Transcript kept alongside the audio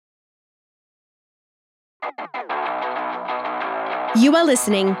You are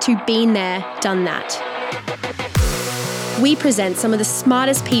listening to Been There, Done That. We present some of the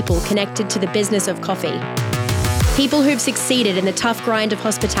smartest people connected to the business of coffee. People who've succeeded in the tough grind of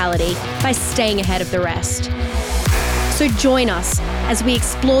hospitality by staying ahead of the rest. So join us as we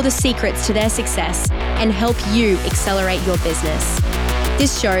explore the secrets to their success and help you accelerate your business.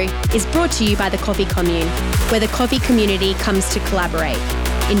 This show is brought to you by the Coffee Commune, where the coffee community comes to collaborate.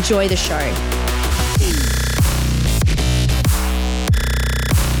 Enjoy the show.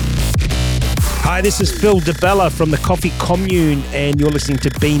 Hi, this is Phil DeBella from the Coffee Commune, and you're listening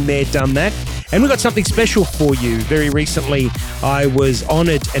to Been There, Done That. And we've got something special for you. Very recently, I was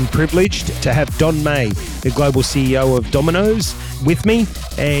honoured and privileged to have Don Meij, the global CEO of Domino's, with me,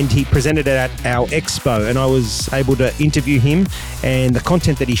 and he presented it at our expo, and I was able to interview him, and the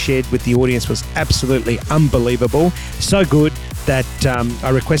content that he shared with the audience was absolutely unbelievable. So good that I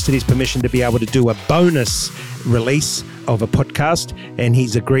requested his permission to be able to do a bonus release of a podcast, and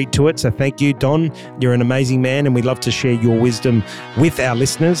he's agreed to it. So thank you, Don. You're an amazing man, and we love to share your wisdom with our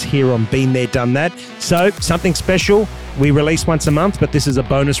listeners here on Been There, Done That. So something special. We release once a month, but this is a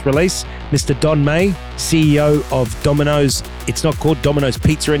bonus release. Mr. Don Meij, CEO of Domino's. It's not called Domino's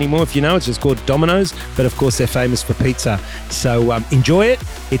Pizza anymore, if you know. It's just called Domino's, but of course they're famous for pizza. So enjoy it.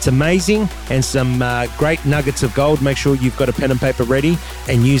 It's amazing, and some great nuggets of gold. Make sure you've got a pen and paper ready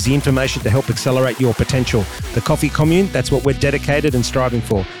and use the information to help accelerate your potential. The Coffee Commune, that's what we're dedicated and striving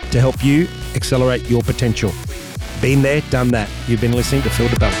for, to help you accelerate your potential. Been there, done that. You've been listening to Phil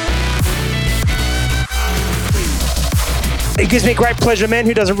DeBella. It gives me great pleasure, a man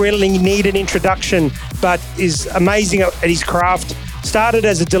who doesn't really need an introduction, but is amazing at his craft. Started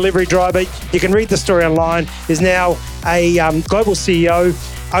as a delivery driver. You can read the story online. Is now a global CEO,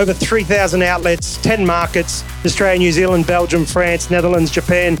 over 3,000 outlets, 10 markets, Australia, New Zealand, Belgium, France, Netherlands,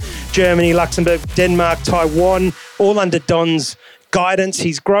 Japan, Germany, Luxembourg, Denmark, Taiwan, all under Don's guidance.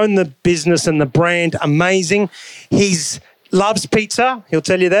 He's grown the business and the brand amazing. Loves pizza. He'll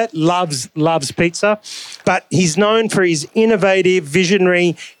tell you that. Loves pizza. But he's known for his innovative,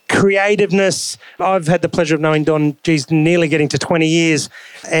 visionary, creativeness. I've had the pleasure of knowing Don, nearly getting to 20 years.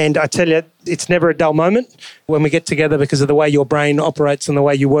 And I tell you, it's never a dull moment when we get together because of the way your brain operates and the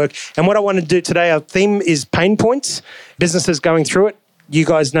way you work. And what I want to do today, our theme is pain points, businesses going through it. You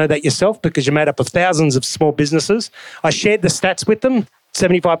guys know that yourself because you're made up of thousands of small businesses. I shared the stats with them.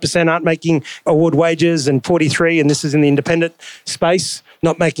 75% aren't making award wages, and 43%, and this is in the independent space,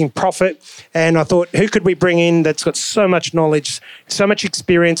 not making profit. And I thought, who could we bring in that's got so much knowledge, so much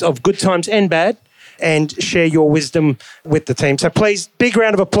experience of good times and bad, and share your wisdom with the team. So please, big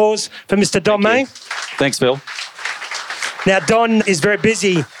round of applause for Mr. Don Meij. Thanks, Phil. Now, Don is very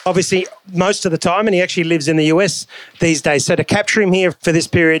busy, obviously, most of the time, and he actually lives in the US these days. So to capture him here for this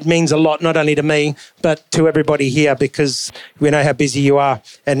period means a lot, not only to me, but to everybody here, because we know how busy you are,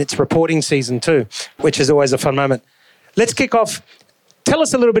 and it's reporting season too, which is always a fun moment. Let's kick off. Tell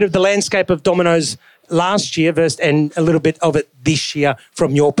us a little bit of the landscape of Domino's last year and a little bit of it this year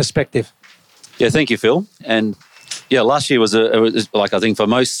from your perspective. Yeah, thank you, Phil. And yeah, last year was like, I think for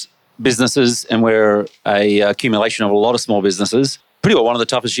most businesses, and we're a accumulation of a lot of small businesses. Pretty well one of the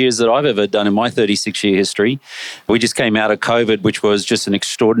toughest years that I've ever done in my 36-year history. We just came out of COVID, which was just an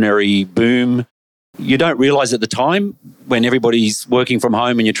extraordinary boom. You don't realize at the time when everybody's working from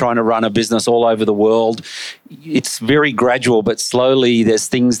home and you're trying to run a business all over the world. It's very gradual, but slowly there's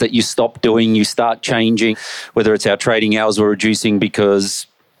things that you stop doing, you start changing, whether it's our trading hours were reducing because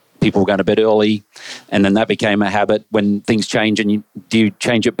people were going to bed early, and then that became a habit. When things change and you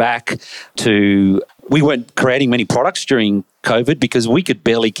change it back to, we weren't creating many products during COVID because we could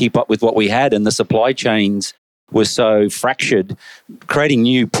barely keep up with what we had, and the supply chains were so fractured. Creating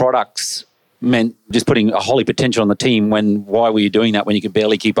new products meant just putting a wholly potential on the team. Why were you doing that when you could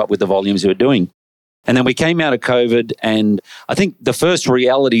barely keep up with the volumes you were doing? And then we came out of COVID, and I think the first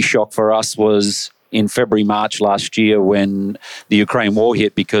reality shock for us was in February, March last year when the Ukraine war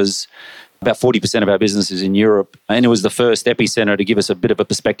hit, because about 40% of our business is in Europe. And it was the first epicenter to give us a bit of a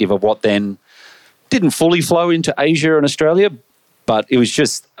perspective of what then didn't fully flow into Asia and Australia, but it was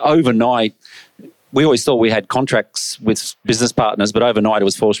just overnight. We always thought we had contracts with business partners, but overnight it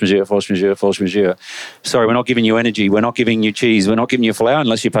was force majeure, force majeure, force majeure. Sorry, we're not giving you energy. We're not giving you cheese. We're not giving you flour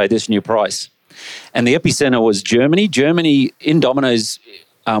unless you pay this new price. And the epicenter was Germany. Germany, in Domino's,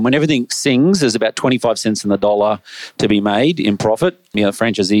 when everything sings, there's about 25 cents in the dollar to be made in profit. You know,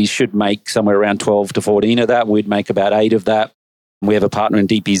 franchisees should make somewhere around 12 to 14 of that. We'd make about 8 of that. We have a partner in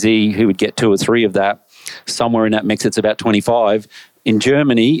DPZ who would get 2 or 3 of that. Somewhere in that mix, it's about 25. In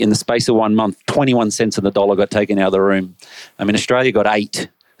Germany, in the space of 1 month, 21 cents in the dollar got taken out of the room. I mean, Australia got 8.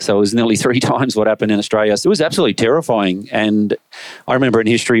 So it was nearly 3 times what happened in Australia. So it was absolutely terrifying. And I remember in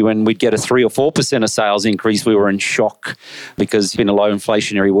history when we'd get a 3 or 4% of sales increase, we were in shock because it's been a low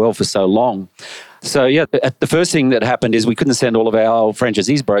inflationary world for so long. So, yeah, the first thing that happened is we couldn't send all of our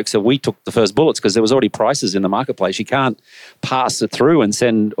franchisees broke. So we took the first bullets because there was already prices in the marketplace. You can't pass it through and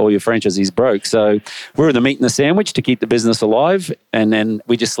send all your franchisees broke. So we were the meat and the sandwich to keep the business alive. And then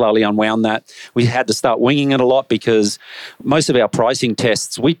we just slowly unwound that. We had to start winging it a lot because most of our pricing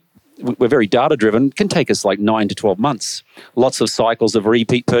tests, we're very data driven, can take us like 9 to 12 months. Lots of cycles of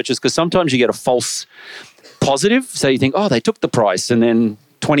repeat purchase because sometimes you get a false positive. So you think, oh, they took the price, and then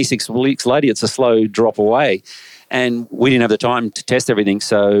 26 weeks later, it's a slow drop away. And we didn't have the time to test everything.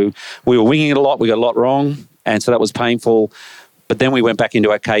 So we were winging it a lot. We got a lot wrong. And so that was painful. But then we went back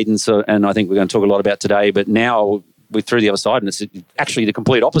into our cadence. And I think we're going to talk a lot about today. But now we're through the other side, and it's actually the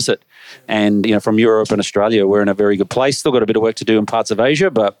complete opposite. And, from Europe and Australia, we're in a very good place. Still got a bit of work to do in parts of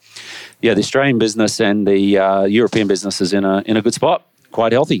Asia. But, yeah, the Australian business and the European business is in a good spot,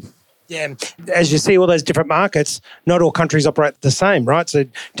 quite healthy. Yeah, as you see all those different markets, not all countries operate the same, right? So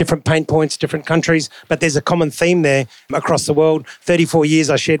different pain points, different countries, but there's a common theme there across the world. 34 years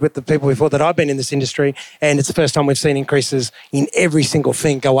I shared with the people before that I've been in this industry, and it's the first time we've seen increases in every single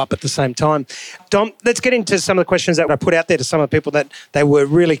thing go up at the same time. Dom, let's get into some of the questions that I put out there to some of the people that they were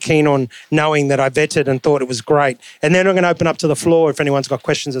really keen on knowing that I vetted and thought it was great. And then I'm going to open up to the floor if anyone's got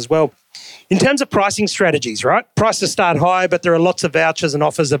questions as well. In terms of pricing strategies, right? Prices start high, but there are lots of vouchers and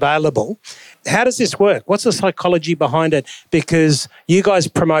offers available. How does this work? What's the psychology behind it? Because you guys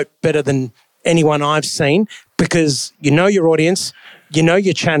promote better than anyone I've seen because you know your audience, you know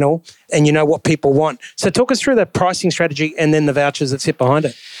your channel, and you know what people want. So talk us through the pricing strategy and then the vouchers that sit behind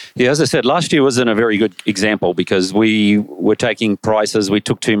it. Yeah, as I said, last year wasn't a very good example because we were taking prices, we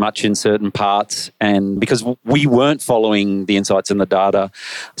took too much in certain parts, and because we weren't following the insights and the data.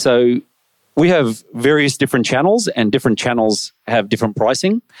 So we have various different channels, and different channels have different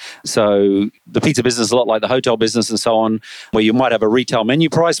pricing. So the pizza business is a lot like the hotel business and so on, where you might have a retail menu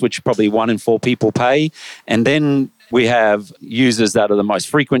price, which probably 1 in 4 people pay. And then we have users that are the most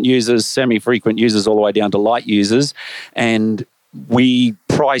frequent users, semi-frequent users, all the way down to light users. And we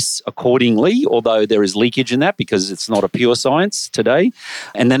price accordingly, although there is leakage in that because it's not a pure science today.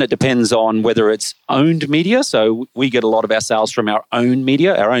 And then it depends on whether it's owned media. So we get a lot of our sales from our own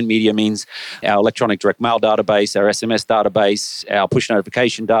media. Our own media means our electronic direct mail database, our SMS database, our push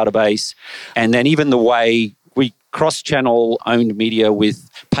notification database. And then even the way we cross-channel owned media with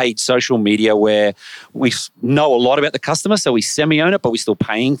paid social media where we know a lot about the customer, so we semi-own it, but we're still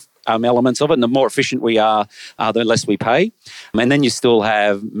paying elements of it. And the more efficient we are, the less we pay. And then you still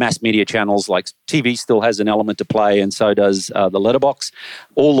have mass media channels like TV still has an element to play, and so does the letterbox,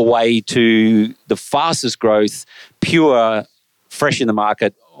 all the way to the fastest growth, pure, fresh in the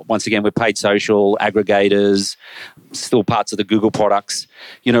market. Once again, with paid social, aggregators, still parts of the Google products.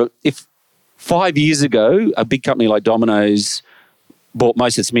 If 5 years ago, a big company like Domino's bought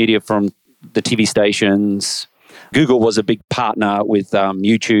most of its media from the TV stations. Google was a big partner with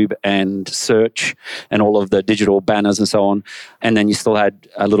YouTube and search and all of the digital banners and so on. And then you still had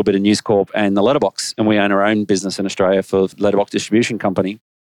a little bit of News Corp and the letterbox. And we own our own business in Australia for letterbox distribution company.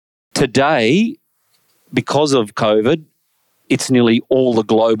 Today, because of COVID, it's nearly all the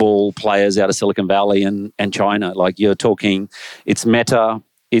global players out of Silicon Valley and China. Like you're talking, it's Meta,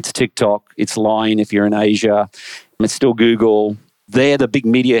 it's TikTok, it's Line if you're in Asia, it's still Google. They're the big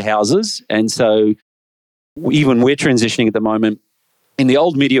media houses. And so even we're transitioning at the moment. In the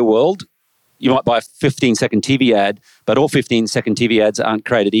old media world, you might buy a 15-second TV ad, but all 15-second TV ads aren't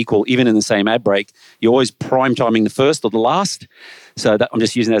created equal, even in the same ad break. You're always prime timing the first or the last. So I'm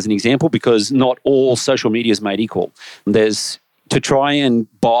just using that as an example because not all social media is made equal. To try and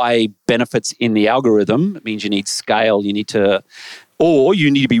buy benefits in the algorithm, it means you need scale, you need to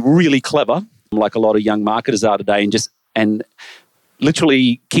be really clever, like a lot of young marketers are today, and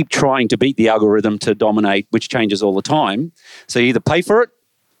literally keep trying to beat the algorithm to dominate, which changes all the time. So you either pay for it,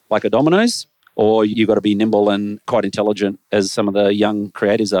 like a Domino's, or you've got to be nimble and quite intelligent as some of the young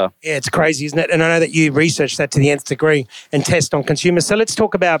creators are. Yeah, it's crazy, isn't it? And I know that you research that to the nth degree and test on consumers. So let's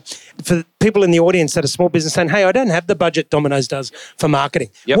talk about, for people in the audience that are small business saying, hey, I don't have the budget Domino's does for marketing.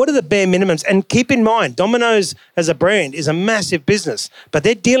 Yep. What are the bare minimums? And keep in mind, Domino's as a brand is a massive business, but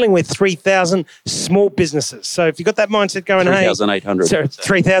they're dealing with 3,000 small businesses. So if you've got that mindset going, 3,800. Sorry,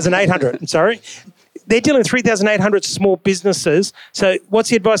 3,800, sorry. they're dealing with 3,800 small businesses. So what's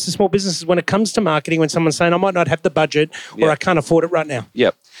the advice to small businesses when it comes to marketing when someone's saying, I might not have the budget or I can't afford it right now?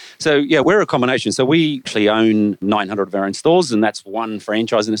 Yep. So, we're a combination. So we actually own 900 of our own stores, and that's one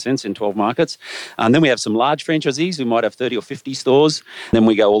franchise in a sense in 12 markets. And then we have some large franchisees who might have 30 or 50 stores. Then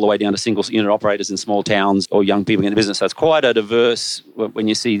we go all the way down to single unit operators in small towns or young people in the business. So it's quite a diverse when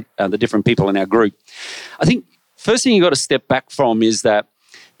you see the different people in our group. I think first thing you've got to step back from is that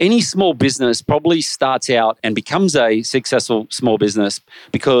any small business probably starts out and becomes a successful small business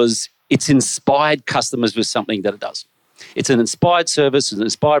because it's inspired customers with something that it does. It's an inspired service, an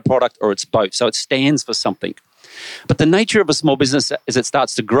inspired product, or it's both. So it stands for something. But the nature of a small business as it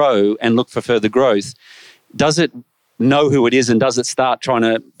starts to grow and look for further growth, does it know who it is and does it start trying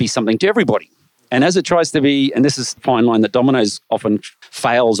to be something to everybody? And as it tries to be, and this is a fine line that Domino's often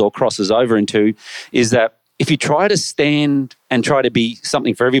fails or crosses over into, is that if you try to stand and try to be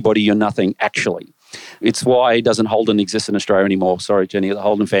something for everybody, you're nothing actually. It's why doesn't Holden exist in Australia anymore. Sorry, Jenny, the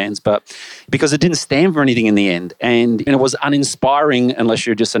Holden fans, but because it didn't stand for anything in the end. And it was uninspiring unless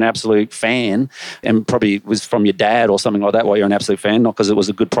you're just an absolute fan, and probably it was from your dad or something like that why you're an absolute fan, not because it was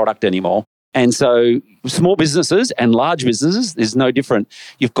a good product anymore. And so small businesses and large businesses is no different.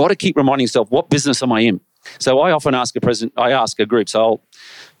 You've got to keep reminding yourself, what business am I in? So I often ask a group. So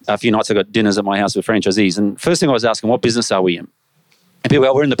a few nights I got dinners at my house with franchisees, and first thing I was asking, what business are we in? And people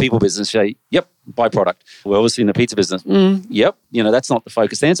go, we're in the people business. Say, yep, byproduct. We're obviously in the pizza business. Yep. That's not the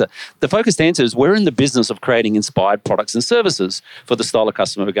focused answer. The focused answer is we're in the business of creating inspired products and services for the style of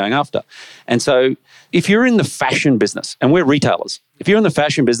customer we're going after. And so if you're in the fashion business, and we're retailers, if you're in the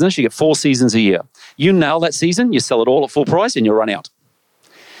fashion business, you get 4 seasons a year. You nail that season, you sell it all at full price and you run out.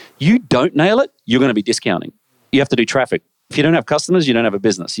 You don't nail it, you're going to be discounting. You have to do traffic. If you don't have customers, you don't have a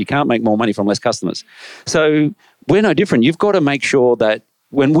business. You can't make more money from less customers. So we're no different. You've got to make sure that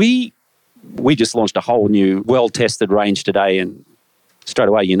when we just launched a whole new well-tested range today, and straight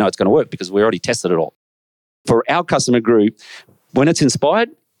away you know it's going to work because we already tested it all. For our customer group, when it's inspired,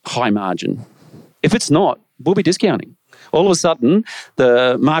 high margin. If it's not, we'll be discounting. All of a sudden,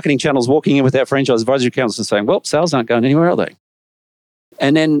 the marketing channel's walking in with our franchise advisory council and saying, well, sales aren't going anywhere, are they?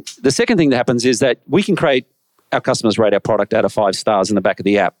 And then the second thing that happens is that we can create our customers rate our product out of 5 stars in the back of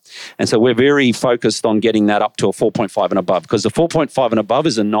the app. And so we're very focused on getting that up to a 4.5 and above, because the 4.5 and above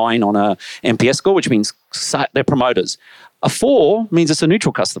is a 9 on a NPS score, which means they're promoters. A 4 means it's a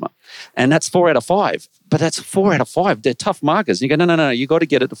neutral customer. And that's 4 out of 5. But that's 4 out of 5. They're tough markers. And you go, no, you got to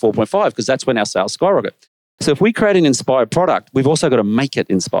get it to 4.5 because that's when our sales skyrocket. So if we create an inspired product, we've also got to make it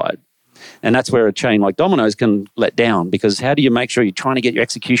inspired. And that's where a chain like Domino's can let down, because how do you make sure you're trying to get your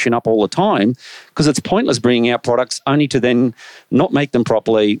execution up all the time? Because it's pointless bringing out products only to then not make them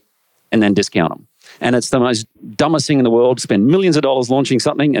properly and then discount them. And it's the most dumbest thing in the world to spend millions of dollars launching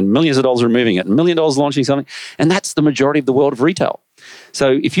something and millions of dollars removing it and $1 million launching something. And that's the majority of the world of retail.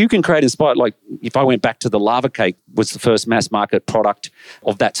 So if you can create inspired, like if I went back to the lava cake was the first mass market product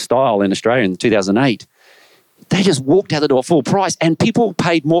of that style in Australia in 2008, they just walked out the door full price and people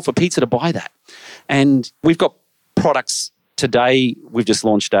paid more for pizza to buy that. And we've got products today. We've just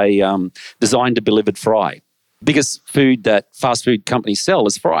launched a designed to be delivered fry. Biggest food that fast food companies sell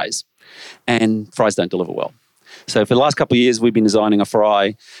is fries, and fries don't deliver well. So for the last couple of years, we've been designing a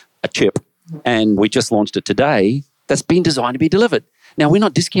fry, a chip, and we just launched it today that's been designed to be delivered. Now, we're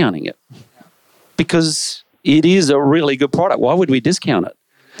not discounting it because it is a really good product. Why would we discount it?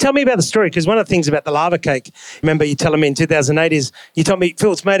 Tell me about the story, because one of the things about the lava cake, remember you telling me in 2008 is, you told me,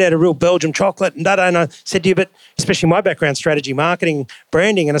 Phil, it's made out of real Belgian chocolate and and I said to you, but especially my background, strategy, marketing,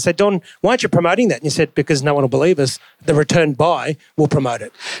 branding, and I said, Don, why aren't you promoting that? And you said, because no one will believe us. The return buy will promote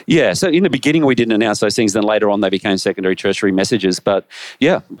it. Yeah, so in the beginning we didn't announce those things, then later on they became secondary, tertiary messages. But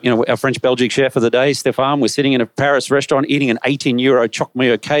yeah, our French-Belgian chef of the day, Stéphane, was sitting in a Paris restaurant eating an €18 choc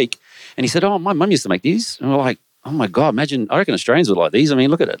mayo cake, and he said, oh, my mum used to make these. And we're like, oh my God, imagine, I reckon Australians would like these. I mean,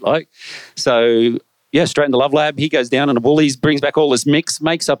 look at it. So yeah, straight in the Love Lab, he goes down in the Woolies, brings back all this mix,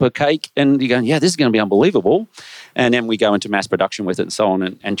 makes up a cake, and you're going, yeah, this is going to be unbelievable. And then we go into mass production with it and so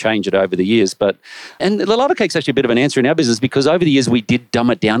on and change it over the years. And the lava cake's actually a bit of an answer in our business, because over the years we did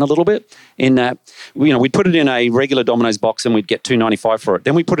dumb it down a little bit in that, we'd put it in a regular Domino's box and we'd get $2.95 for it.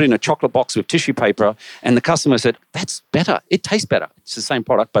 Then we put it in a chocolate box with tissue paper, and the customer said, that's better. It tastes better. It's the same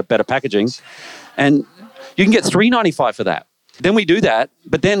product, but better packaging. And you can get $3.95 for that. Then we do that,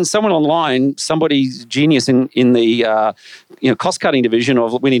 but then someone online, somebody's genius in the cost-cutting division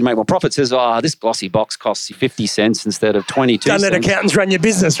of we need to make more profit says, this glossy box costs you 50 cents instead of 22 Don't cents. let accountants run your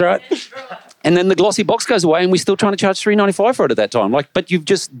business, right? And then the glossy box goes away and we're still trying to charge $3.95 for it at that time. But you've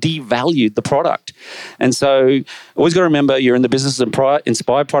just devalued the product. And so always got to remember you're in the business of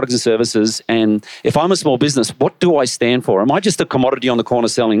inspired products and services. And if I'm a small business, what do I stand for? Am I just a commodity on the corner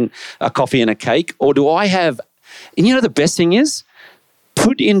selling a coffee and a cake? Or do I have, and the best thing is,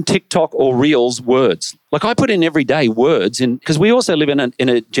 put in TikTok or Reels words. I put in every day words because we also live in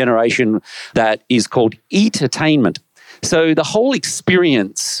a generation that is called eat-attainment. So the whole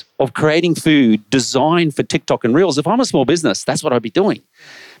experience of creating food designed for TikTok and Reels, if I'm a small business, that's what I'd be doing.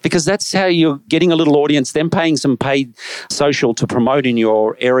 Because that's how you're getting a little audience, then paying some paid social to promote in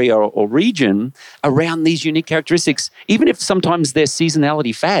your area or region around these unique characteristics, even if sometimes they're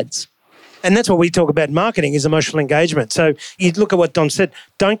seasonality fads. And that's what we talk about in marketing is emotional engagement. So you look at what Don said,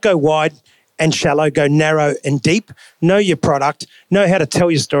 don't go wide and shallow, go narrow and deep. Know your product, know how to tell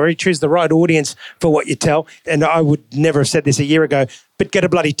your story, choose the right audience for what you tell. And I would never have said this a year ago, but get a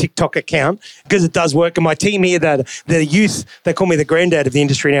bloody TikTok account because it does work. And my team here, the youth, they call me the granddad of the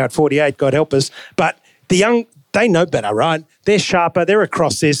industry now at 48, God help us. But the young, they know better, right? They're sharper, they're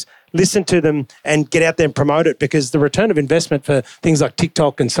across this. Listen to them and get out there and promote it because the return of investment for things like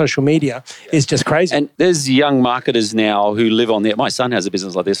TikTok and social media is just crazy. And there's young marketers now who live on there. My son has a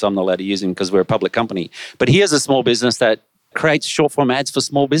business like this. So I'm not allowed to use him because we're a public company. But he has a small business that creates short form ads for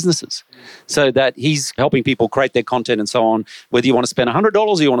small businesses so that he's helping people create their content and so on. Whether you want to spend $100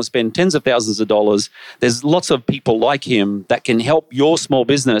 or you want to spend tens of thousands of dollars, there's lots of people like him that can help your small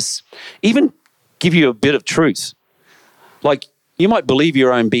business even give you a bit of truth. You might believe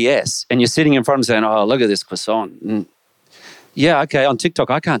your own BS and you're sitting in front of saying, oh, look at this croissant. And yeah, okay, on TikTok,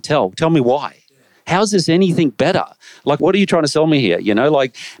 I can't tell. Tell me why. How's this anything better? What are you trying to sell me here?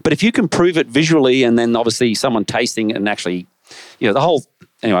 But if you can prove it visually and then obviously someone tasting and actually, the whole,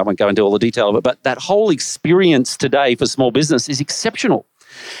 anyway, I won't go into all the detail of it, but that whole experience today for small business is exceptional.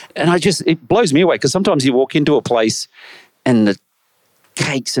 And it blows me away because sometimes you walk into a place and the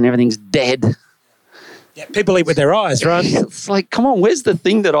cakes and everything's dead. Yeah, people eat with their eyes, right? It's come on, where's the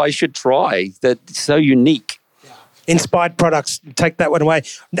thing that I should try that's so unique? Yeah. Inspired products, take that one away.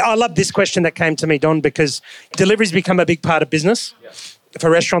 I love this question that came to me, Don, because delivery's become a big part of business for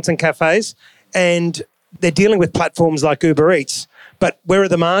restaurants and cafes, and they're dealing with platforms like Uber Eats. But where are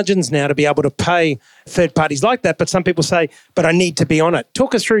the margins now to be able to pay third parties like that? But some people say, but I need to be on it.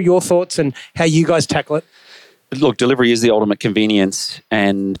 Talk us through your thoughts and how you guys tackle it. Look, delivery is the ultimate convenience,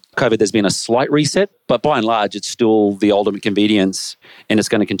 and COVID, there's been a slight reset, but by and large, it's still the ultimate convenience, and it's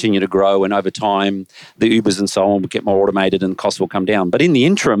going to continue to grow. And over time, the Ubers and so on will get more automated and costs will come down. But in the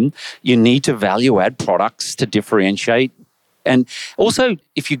interim, you need to value add products to differentiate. And also,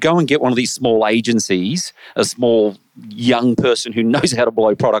 if you go and get one of these small agencies, a small young person who knows how to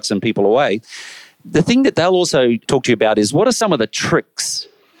blow products and people away, the thing that they'll also talk to you about is what are some of the tricks?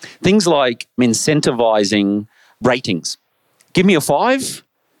 Things like incentivizing ratings. Give me a 5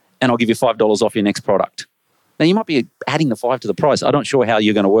 and I'll give you $5 off your next product. Now, you might be adding the 5 to the price. I'm not sure how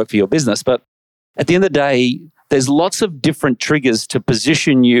you're going to work for your business, but at the end of the day, there's lots of different triggers to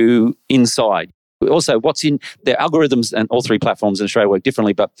position you inside. Also, what's in their algorithms, and all three platforms in Australia work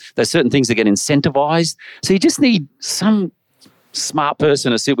differently, but there's certain things that get incentivized. So you just need some smart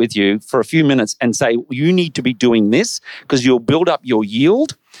person to sit with you for a few minutes and say, you need to be doing this because you'll build up your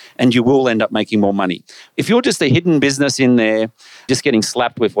yield and you will end up making more money. If you're just a hidden business in there, just getting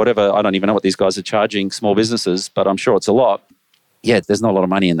slapped with whatever, I don't even know what these guys are charging small businesses, but I'm sure it's a lot. Yeah, there's not a lot of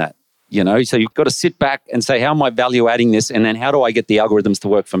money in that, So you've got to sit back and say, how am I value adding this? And then how do I get the algorithms to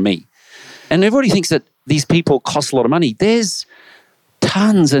work for me? And everybody thinks that these people cost a lot of money. There's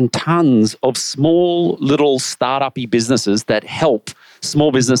tons and tons of small little startup-y businesses that help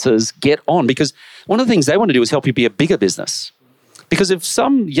small businesses get on, because one of the things they want to do is help you be a bigger business. Because if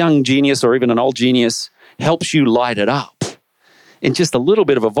some young genius or even an old genius helps you light it up in just a little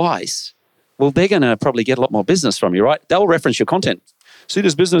bit of advice, well, they're going to probably get a lot more business from you, right? They'll reference your content. See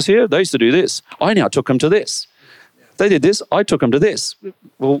this business here? They used to do this. I now took them to this. They did this. I took them to this.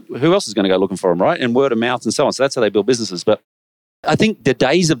 Well, who else is going to go looking for them, right? And word of mouth and so on. So that's how they build businesses. But I think the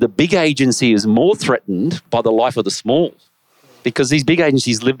days of the big agency is more threatened by the life of the small, because these big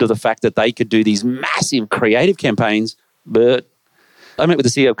agencies live to the fact that they could do these massive creative campaigns. But I met with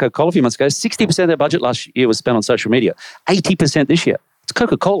the CEO of Coca-Cola a few months ago. 60% of their budget last year was spent on social media. 80% this year. It's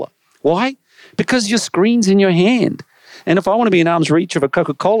Coca-Cola. Why? Because your screen's in your hand. And if I want to be in arm's reach of a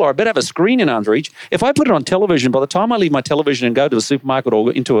Coca-Cola, I better have a screen in arm's reach. If I put it on television, by the time I leave my television and go to the supermarket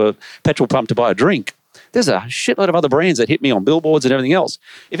or into a petrol pump to buy a drink, there's a shitload of other brands that hit me on billboards and everything else.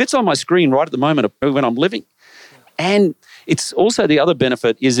 If it's on my screen right at the moment when I'm living. And it's also the other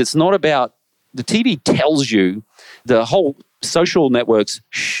benefit is it's not about, the TV tells you, the whole social networks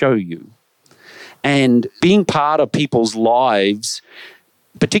show you. And being part of people's lives,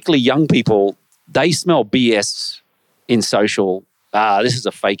 particularly young people, they smell BS in social. This is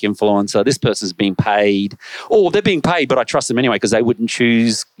a fake influencer. This person's being paid. Or they're being paid, but I trust them anyway because they wouldn't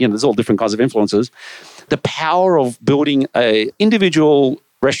choose. There's all different kinds of influencers. The power of building a individual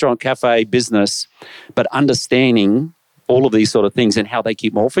restaurant, cafe, business, but understanding all of these sort of things and how they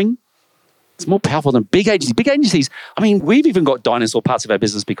keep morphing, it's more powerful than big agencies. Big agencies, we've even got dinosaur parts of our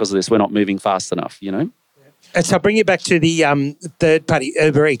business because of this. We're not moving fast enough, And so I'll bring you back to the third-party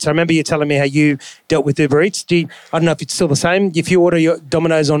Uber Eats. I remember you telling me how you dealt with Uber Eats. I don't know if it's still the same. If you order your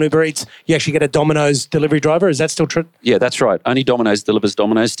Domino's on Uber Eats, you actually get a Domino's delivery driver. Is that still true? Yeah, that's right. Only Domino's delivers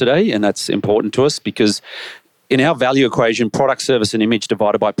Domino's today, and that's important to us because in our value equation, product, service, and image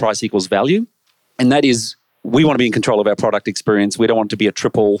divided by price equals value. And that is, we want to be in control of our product experience. We don't want it to be a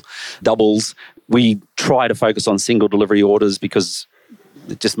triple, doubles. We try to focus on single delivery orders because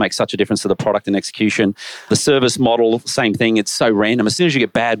it just makes such a difference to the product and execution. The service model, same thing. It's so random. As soon as you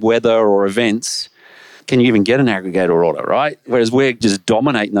get bad weather or events, can you even get an aggregator order, right? Whereas we're just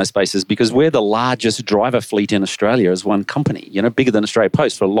dominating those spaces because we're the largest driver fleet in Australia as one company, bigger than Australia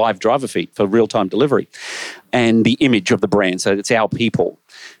Post for live driver fleet for real-time delivery and the image of the brand. So it's our people.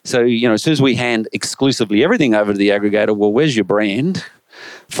 So, as soon as we hand exclusively everything over to the aggregator, well, where's your brand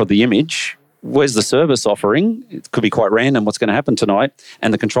for the image? Where's the service offering? It could be quite random what's going to happen tonight,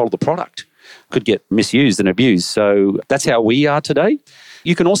 and the control of the product could get misused and abused. So that's how we are today.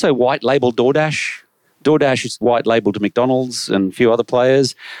 You can also white label DoorDash. DoorDash is white label to McDonald's and a few other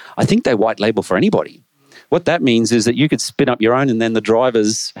players. I think they white label for anybody. What that means is that you could spin up your own and then the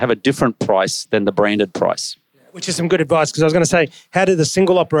drivers have a different price than the branded price. Which is some good advice because I was going to say, how do the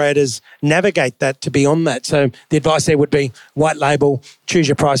single operators navigate that to be on that? So the advice there would be white label, choose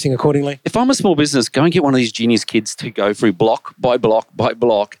your pricing accordingly. If I'm a small business, go and get one of these genius kids to go through block by block by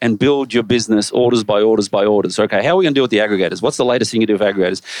block and build your business orders by orders by orders. Okay, how are we going to deal with the aggregators? What's the latest thing you do with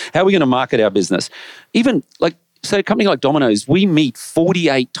aggregators? How are we going to market our business? Even say a company like Domino's, we meet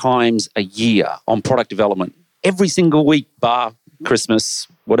 48 times a year on product development. Every single week, bar Christmas,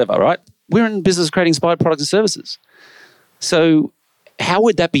 whatever, right? We're in business creating inspired products and services. So how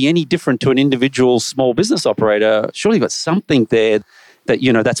would that be any different to an individual small business operator? Surely you've got something there that,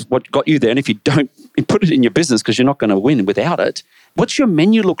 that's what got you there. And if you don't put it in your business because you're not going to win without it, what's your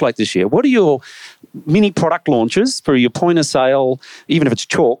menu look like this year? What are your mini product launches for your point of sale, even if it's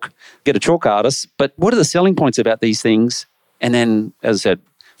chalk, get a chalk artist, but what are the selling points about these things? And then, as I said,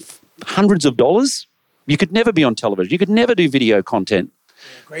 hundreds of dollars. You could never be on television. You could never do video content.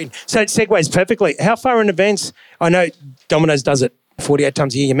 Great. So it segues perfectly. How far in advance, I know Domino's does it 48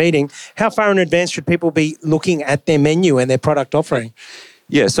 times a year, your meeting, how far in advance should people be looking at their menu and their product offering?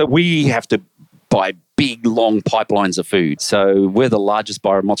 Yeah, so we have to buy big, long pipelines of food. So we're the largest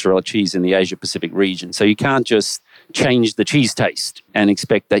buyer of mozzarella cheese in the Asia-Pacific region. So you can't just change the cheese taste and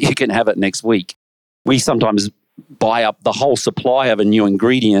expect that you can have it next week. We sometimes buy up the whole supply of a new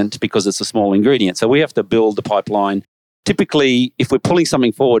ingredient because it's a small ingredient. So we have to build the pipeline. Typically, if we're pulling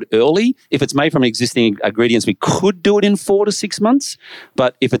something forward early, if it's made from existing ingredients, we could do it in 4 to 6 months.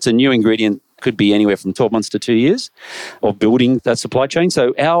 But if it's a new ingredient, it could be anywhere from 12 months to 2 years of building that supply chain.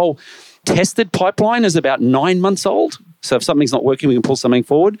 So our tested pipeline is about 9 months old. So if something's not working, we can pull something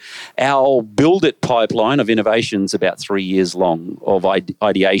forward. Our build it pipeline of innovation is about 3 years long of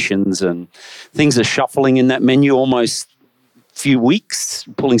ideations, and things are shuffling in that menu almost few weeks,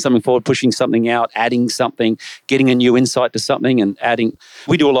 pulling something forward, pushing something out, adding something, getting a new insight to something and adding.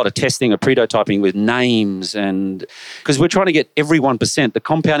 We do a lot of testing or prototyping with names, and because we're trying to get every 1%, the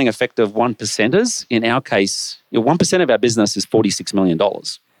compounding effect of 1%ers, in our case, 1% of our business is $46 million.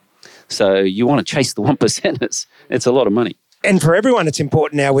 So you want to chase the 1%ers. It's a lot of money. And for everyone, it's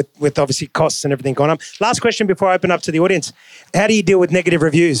important now with obviously costs and everything going on. Last question before I open up to the audience. How do you deal with negative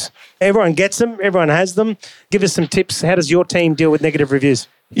reviews? Everyone gets them. Everyone has them. Give us some tips. How does your team deal with negative reviews?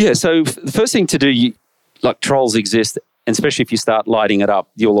 Yeah, so the first thing to do, like trolls exist, and especially if you start lighting it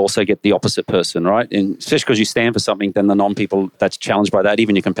up, you'll also get the opposite person, right? And especially because you stand for something, then the non-people that's challenged by that,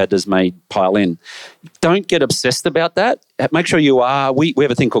 even your competitors may pile in. Don't get obsessed about that. Make sure you are. We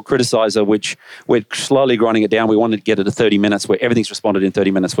have a thing called Criticizer, which we're slowly grinding it down. We want to get it to 30 minutes where everything's responded in 30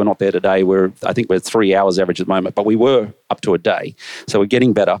 minutes. We're not there today. I think we're 3 hours average at the moment, but we were up to a day. So we're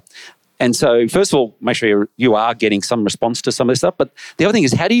getting better. And so first of all, make sure you are getting some response to some of this stuff. But the other thing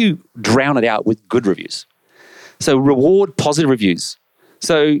is, how do you drown it out with good reviews? So reward positive reviews.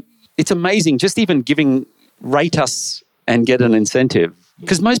 So it's amazing, just even rate us and get an incentive.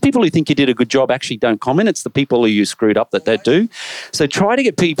 Because most people who think you did a good job actually don't comment. It's the people who you screwed up that do. So try to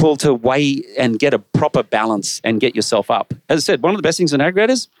get people to weigh and get a proper balance and get yourself up. As I said, one of the best things in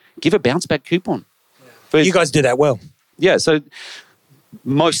aggregators, give a bounce back coupon. But You guys do that well. yeah, so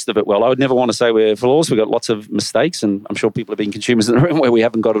most of it well. I would never want to say we're flawless. We've got lots of mistakes, and I'm sure people have been consumers in the room where we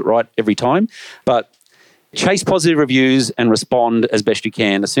haven't got it right every time. But chase positive reviews and respond as best you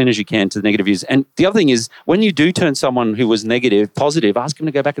can, as soon as you can, to the negative reviews. And the other thing is, when you do turn someone who was negative positive, ask them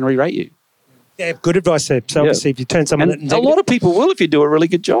to go back and re-rate you. Yeah, good advice there. So obviously if you turn someone... And a lot of people will if you do a really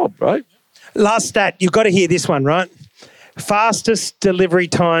good job, right? Last stat, you've got to hear this one, right? Fastest delivery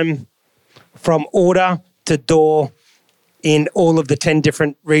time from order to door in all of the 10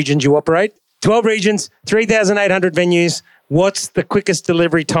 different regions you operate. 12 regions, 3,800 venues. What's the quickest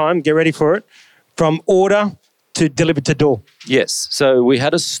delivery time? Get ready for it. From order to delivered to door. Yes. So we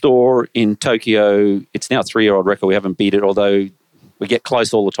had a store in Tokyo. It's now a 3-year-old record. We haven't beat it, although we get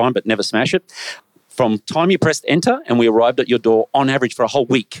close all the time, but never smash it. From time you pressed enter and we arrived at your door on average for a whole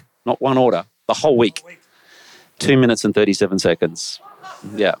week, not one order, the whole week. 2 minutes and 37 seconds.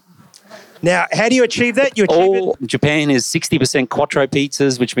 Yeah. Now, how do you achieve that? You achieve it. Japan is 60% quattro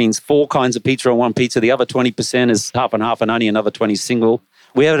pizzas, which means 4 kinds of pizza on one pizza. The other 20% is half and half, and only another 20 single.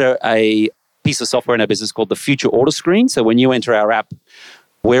 We have a piece of software in our business called the Future Order Screen. So when you enter our app,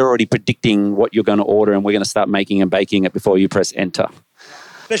 we're already predicting what you're going to order, and we're going to start making and baking it before you press enter.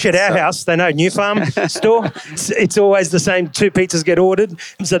 Especially at our house, they know New Farm store. It's always the same 2 pizzas get ordered.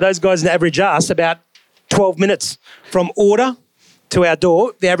 So those guys average us about 12 minutes from order to our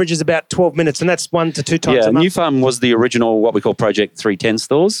door. The average is about 12 minutes, and that's 1 to 2 times a month. New Farm was the original, what we call Project 310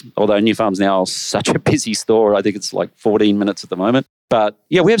 stores, although New Farm's now such a busy store. I think it's like 14 minutes at the moment. But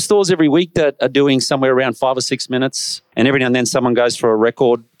yeah, we have stores every week that are doing somewhere around 5 or 6 minutes, and every now and then someone goes for a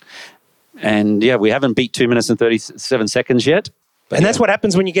record. And yeah, we haven't beat 2 minutes and 37 seconds yet. And that's what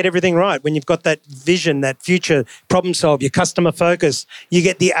happens when you get everything right, when you've got that vision, that future problem solve, your customer focus, you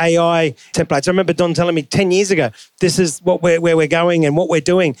get the AI templates. I remember Don telling me 10 years ago, this is where we're going and what we're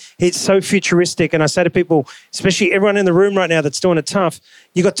doing. It's so futuristic. And I say to people, especially everyone in the room right now that's doing it tough,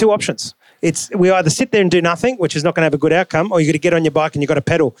 you've got 2 options. We either sit there and do nothing, which is not going to have a good outcome, or you've got to get on your bike and you've got to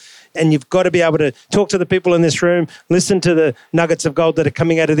pedal. And you've got to be able to talk to the people in this room, listen to the nuggets of gold that are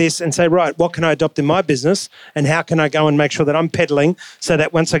coming out of this and say, right, what can I adopt in my business? And how can I go and make sure that I'm pedaling so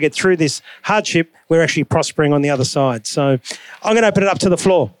that once I get through this hardship, we're actually prospering on the other side. So I'm going to open it up to the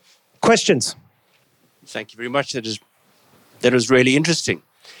floor. Questions? Thank you very much. That is really interesting.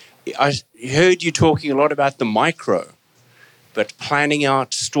 I heard you talking a lot about the micro, but planning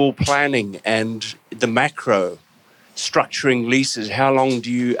out store planning and the macro, structuring leases. How long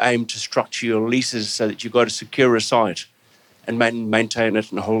do you aim to structure your leases so that you've got to secure a site and maintain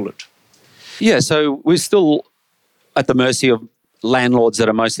it and hold it? Yeah, so we're still at the mercy of landlords that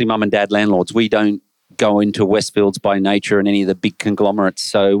are mostly mum and dad landlords. We don't go into Westfields by nature and any of the big conglomerates.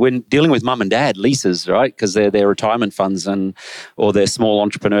 So we're dealing with mum and dad leases, right? Because they're their retirement funds or they're small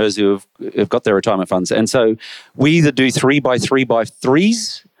entrepreneurs who have got their retirement funds. And so we either do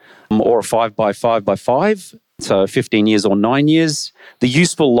 3x3x3s or a 5x5x5. So 15 years or 9 years. The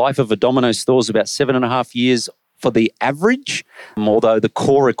useful life of a Domino store is about 7.5 years for the average, although the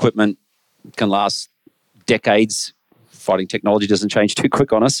core equipment can last decades. Fighting technology doesn't change too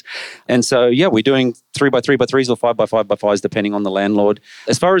quick on us. And so, yeah, we're doing 3x3x3s or 5x5x5s, depending on the landlord.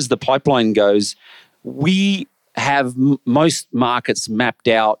 As far as the pipeline goes, we have most markets mapped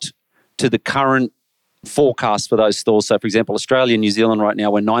out to the current forecast for those stores. So, for example, Australia and New Zealand right now,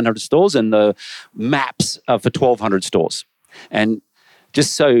 we're 900 stores, and the maps are for 1,200 stores. And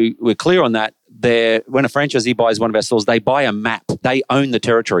just so we're clear on that, when a franchisee buys one of our stores, they buy a map. They own the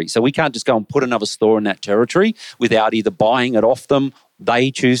territory. So we can't just go and put another store in that territory without either buying it off them. They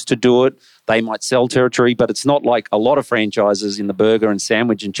choose to do it. They might sell territory, but it's not like a lot of franchises in the burger and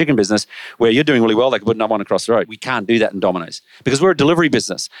sandwich and chicken business where you're doing really well, they can put another one across the road. We can't do that in Domino's because we're a delivery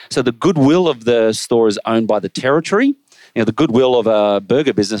business. So the goodwill of the store is owned by the territory. The goodwill of a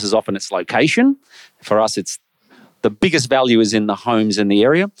burger business is often its location. For us, the biggest value is in the homes in the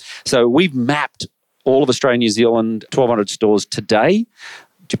area. So we've mapped all of Australia and New Zealand, 1,200 stores today.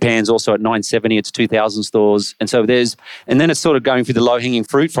 Japan's also at 970, it's 2,000 stores. And so and then it's sort of going for the low-hanging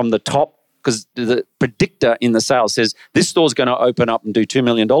fruit from the top, because the predictor in the sales says this store's going to open up and do $2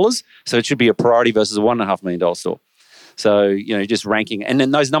 million. So it should be a priority versus a $1.5 million store. So, just ranking. And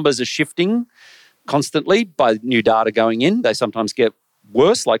then those numbers are shifting constantly by new data going in. They sometimes get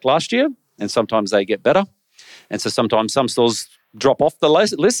worse, like last year, and sometimes they get better. And so sometimes some stores drop off the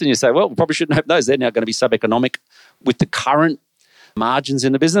list and you say, well, we probably shouldn't have those. They're now going to be sub-economic with the current margins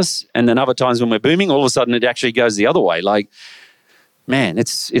in the business. And then other times when we're booming, all of a sudden it actually goes the other way. Like, man,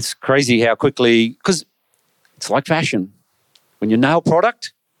 it's crazy how quickly, because it's like fashion. When you nail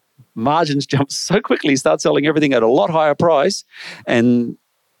product, margins jump so quickly, you start selling everything at a lot higher price. And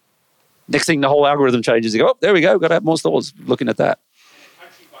Next thing, the whole algorithm changes. You go, oh, there we go. Got to have more stores. Looking at that.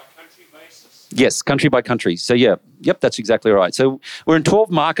 Country by country basis. Yes, country by country. So that's exactly right. So we're in 12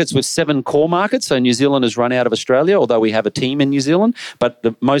 markets with 7 core markets. So New Zealand has run out of Australia, although we have a team in New Zealand. But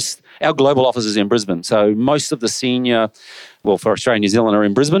our global office is in Brisbane. So most of the for Australia and New Zealand are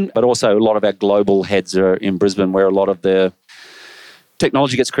in Brisbane, but also a lot of our global heads are in Brisbane, where a lot of the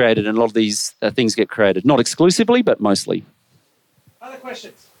technology gets created and a lot of these things get created. Not exclusively, but mostly. Other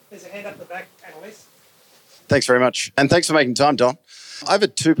questions? There's a hand up the back, Annalise. Thanks very much. And thanks for making time, Don. I have a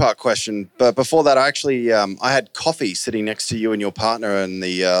 2-part question, but before that, I had coffee sitting next to you and your partner in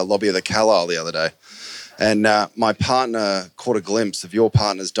the lobby of the Carlisle the other day. And my partner caught a glimpse of your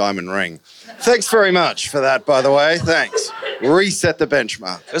partner's diamond ring. Thanks very much for that, by the way. Thanks. Reset the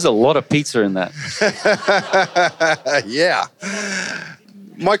benchmark. There's a lot of pizza in that. Yeah.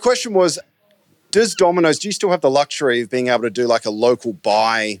 My question was, do you still have the luxury of being able to do like a local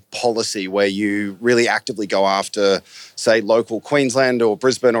buy policy where you really actively go after, say, local Queensland or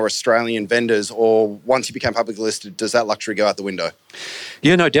Brisbane or Australian vendors, or once you become publicly listed, does that luxury go out the window?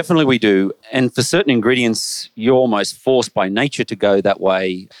 Yeah, no, definitely we do. And for certain ingredients, you're almost forced by nature to go that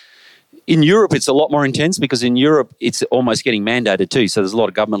way. In Europe, it's a lot more intense because in Europe, it's almost getting mandated too. So there's a lot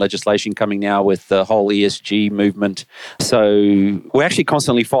of government legislation coming now with the whole ESG movement. So we're actually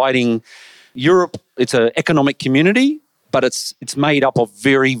constantly fighting. Europe, it's an economic community, but it's made up of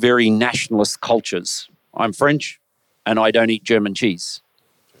very, very nationalist cultures. I'm French and I don't eat German cheese.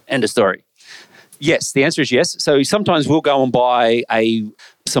 End of story. Yes, the answer is yes. So sometimes we'll go and buy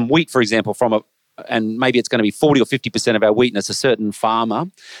some wheat, for example, and maybe it's going to be 40 or 50% of our wheat, and it's a certain farmer.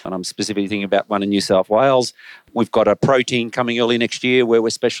 And I'm specifically thinking about one in New South Wales. We've got a protein coming early next year where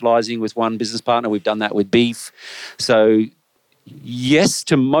we're specialising with one business partner. We've done that with beef. So yes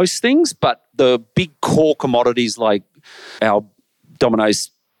to most things, but the big core commodities like our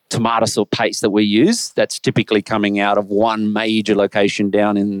Domino's tomato sauce paste that we use, that's typically coming out of one major location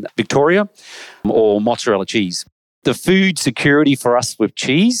down in Victoria, or mozzarella cheese. The food security for us with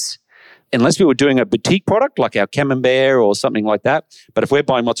cheese, unless we were doing a boutique product like our Camembert or something like that, but if we're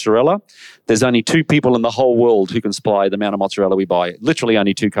buying mozzarella, there's only 2 people in the whole world who can supply the amount of mozzarella we buy. Literally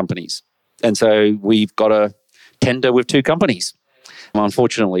only 2 companies. And so we've got a tender with 2 companies,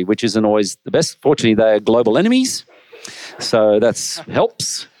 unfortunately, which isn't always the best. Fortunately, they're global enemies, so that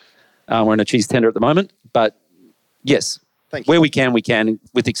helps. We're in a cheese tender at the moment, but yes, Thank you. Where we can,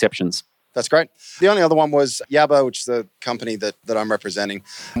 with exceptions. That's great. The only other one was Yaba, which is the company that I'm representing.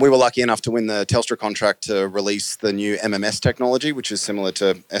 We were lucky enough to win the Telstra contract to release the new MMS technology, which is similar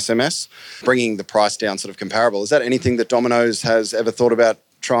to SMS, bringing the price down sort of comparable. Is that anything that Domino's has ever thought about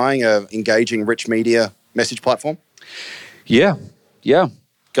trying, a engaging rich media message platform? Yeah.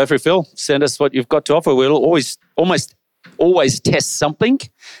 Go for it, Phil. Send us what you've got to offer. We'll almost always test something.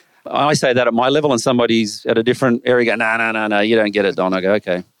 I say that at my level, and somebody's at a different area go, no, you don't get it, Don. I go,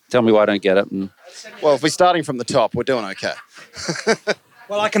 okay, tell me why I don't get it. Well, if we're starting from the top, we're doing okay.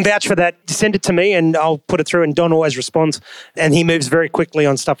 Well, I can vouch for that. Send it to me and I'll put it through, and Don always responds, and he moves very quickly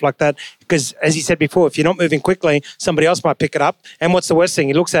on stuff like that because, as he said before, if you're not moving quickly, somebody else might pick it up. And what's the worst thing?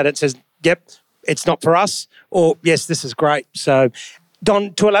 He looks at it and says, yep, it's not for us, or yes, this is great. So,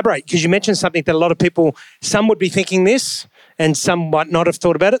 Don, to elaborate, because you mentioned something that a lot of people, some would be thinking this and some might not have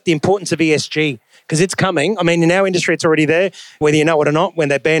thought about it, the importance of ESG, because it's coming. I mean, in our industry, it's already there, whether you know it or not, when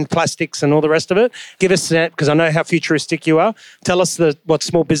they banned plastics and all the rest of it. Give us that, because I know how futuristic you are. Tell us what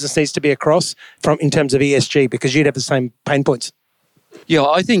small business needs to be across in terms of ESG, because you'd have the same pain points. Yeah,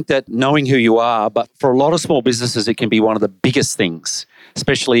 I think that knowing who you are, but for a lot of small businesses, it can be one of the biggest things,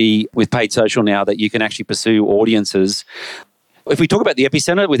 especially with paid social now, that you can actually pursue audiences. If we talk about the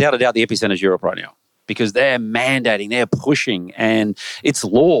epicenter, without a doubt, the epicenter is Europe right now, because they're mandating, they're pushing, and it's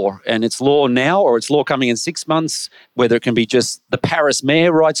law. And it's law now, or it's law coming in 6 months, whether it can be just the Paris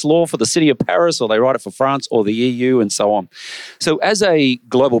mayor writes law for the city of Paris, or they write it for France or the EU and so on. So as a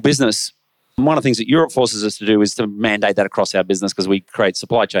global business, one of the things that Europe forces us to do is to mandate that across our business, because we create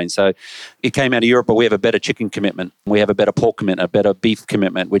supply chains. So it came out of Europe, but we have a better chicken commitment. We have a better pork commitment, a better beef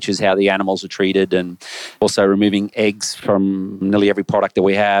commitment, which is how the animals are treated, and also removing eggs from nearly every product that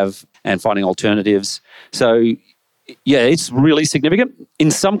we have and finding alternatives. So yeah, it's really significant.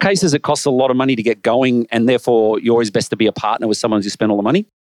 In some cases, it costs a lot of money to get going, and therefore you're always best to be a partner with someone who spend all the money.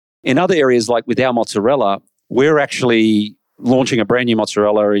 In other areas, like with our mozzarella, we're actually launching a brand new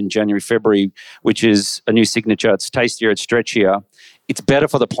mozzarella in January, February, which is a new signature. It's tastier, it's stretchier. It's better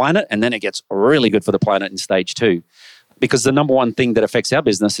for the planet, and then it gets really good for the planet in stage 2. Because the number one thing that affects our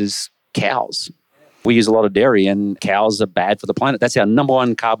business is cows. We use a lot of dairy, and cows are bad for the planet. That's our number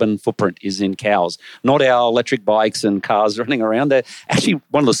one carbon footprint is in cows, not our electric bikes and cars running around. They're actually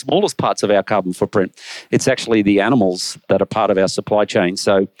one of the smallest parts of our carbon footprint. It's actually the animals that are part of our supply chain.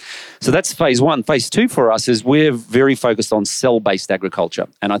 So that's phase one. Phase two for us is we're very focused on cell-based agriculture.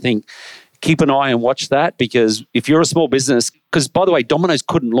 And I think keep an eye and watch that, because if you're a small business, because by the way, Domino's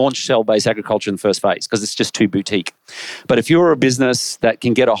couldn't launch cell-based agriculture in the first phase because it's just too boutique. But if you're a business that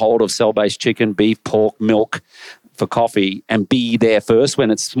can get a hold of cell-based chicken, beef, pork, milk for coffee and be there first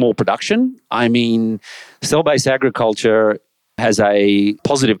when it's small production, I mean, cell-based agriculture has a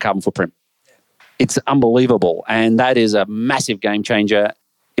positive carbon footprint. It's unbelievable. And that is a massive game changer.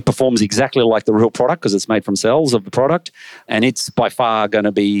 It performs exactly like the real product because it's made from cells of the product. And it's by far going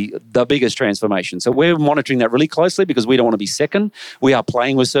to be the biggest transformation. So we're monitoring that really closely because we don't want to be second. We are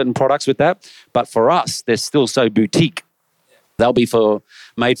playing with certain products with that. But for us, they're still so boutique. They'll be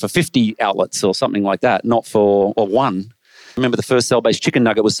made for 50 outlets or something like that, not for one. Remember, the first cell-based chicken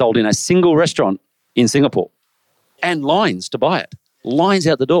nugget was sold in a single restaurant in Singapore. And lines to buy it. Lines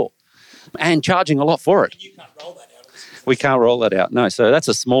out the door. And charging a lot for it. You can't roll that out. We can't roll that out, no. So that's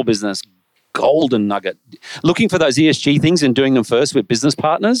a small business golden nugget. Looking for those ESG things and doing them first with business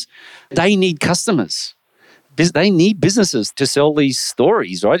partners, they need customers. They need businesses to sell these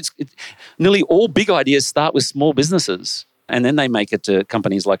stories, right? Nearly all big ideas start with small businesses, and then they make it to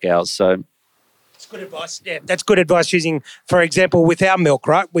companies like ours. So that's good advice. Yeah, that's good advice using, for example, with our milk,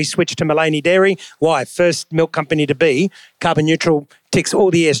 right? We switched to Meij Dairy. Why? First milk company to be carbon neutral, ticks all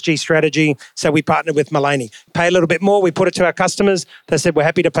the ESG strategy. So we partnered with Meij. Pay a little bit more. We put it to our customers. They said, we're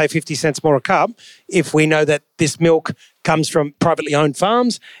happy to pay 50 cents more a cup if we know that this milk comes from privately owned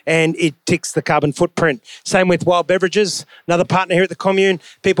farms and it ticks the carbon footprint. Same with Wild Beverages, another partner here at the commune.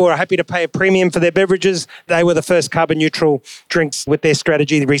 People are happy to pay a premium for their beverages. They were the first carbon neutral drinks with their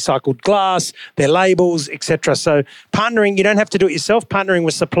strategy, the recycled glass, their labels, etc. So partnering, you don't have to do it yourself. Partnering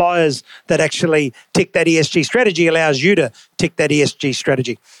with suppliers that actually tick that ESG strategy allows you to tick that ESG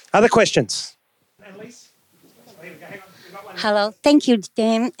strategy. Other questions? Hello, thank you,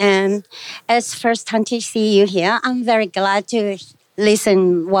 Tim. And it's first time to see you here. I'm very glad to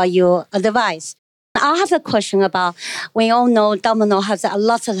listen what you advise. I have a question about, we all know Domino has a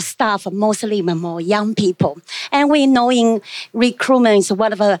lot of staff, mostly more young people. And we know in recruitment is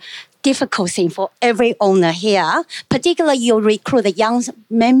one of the difficult thing for every owner here, particularly you recruit a young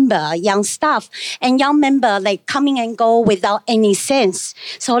member, young staff, and young member like coming and go without any sense.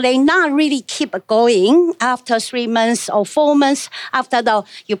 So they not really keep going after 3 months or 4 months after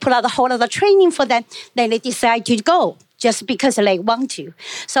you put out the whole of the training for them, then they decide to go just because they want to.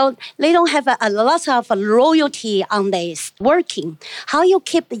 So they don't have a lot of loyalty on this working. How you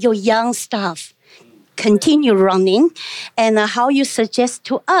keep your young staff continue running, and how you suggest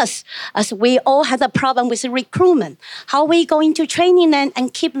to us, as we all have a problem with recruitment, how we going to training them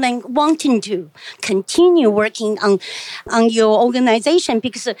and keep them wanting to continue working on your organization,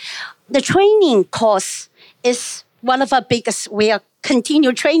 because the training course is one of our biggest. We are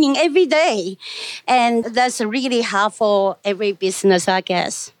continue training every day, and that's really hard for every business, I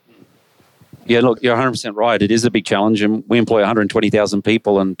guess. Yeah, look, you're 100% right. It is a big challenge, and we employ 120,000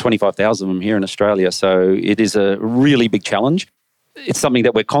 people and 25,000 of them here in Australia. So it is a really big challenge. It's something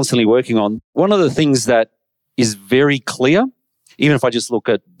that we're constantly working on. One of the things that is very clear, even if I just look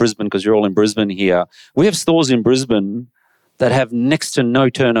at Brisbane, because you're all in Brisbane here, we have stores in Brisbane that have next to no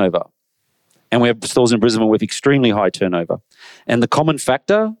turnover. And we have stores in Brisbane with extremely high turnover. And the common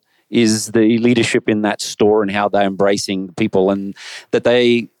factor is the leadership in that store and how they're embracing people, and that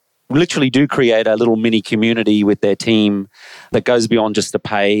they literally do create a little mini community with their team that goes beyond just the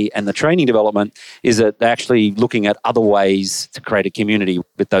pay and the training development, is that they're actually looking at other ways to create a community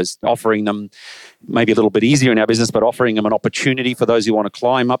with those, offering them maybe a little bit easier in our business, but offering them an opportunity for those who want to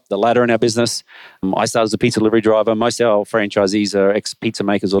climb up the ladder in our business. I started as a pizza delivery driver. Most of our franchisees are ex-pizza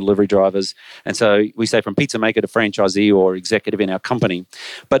makers or delivery drivers. And so we say from pizza maker to franchisee or executive in our company.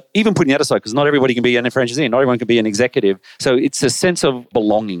 But even putting that aside, because not everybody can be a franchisee, not everyone can be an executive. So it's a sense of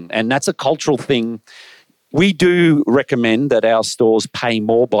belonging. And that's a cultural thing. We do recommend that our stores pay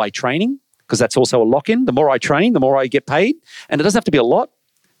more by training, because that's also a lock-in. The more I train, the more I get paid. And it doesn't have to be a lot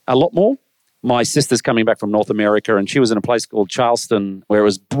more. My sister's coming back from North America, and she was in a place called Charleston where it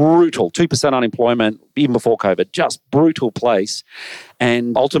was brutal, 2% unemployment, even before COVID, just brutal place.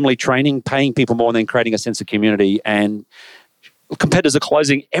 And ultimately training, paying people more, and then creating a sense of community. And competitors are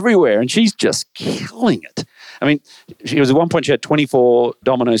closing everywhere, and she's just killing it. I mean, she was at one point, she had 24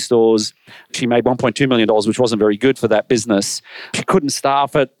 Domino stores. She made $1.2 million, which wasn't very good for that business. She couldn't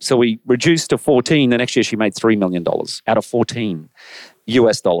staff it, so we reduced to 14. The next year, she made $3 million out of 14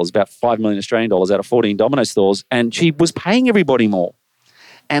 US dollars, about 5 million Australian dollars out of 14 Domino stores. And she was paying everybody more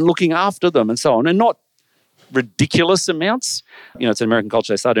and looking after them and so on, and not ridiculous amounts. You know, it's an American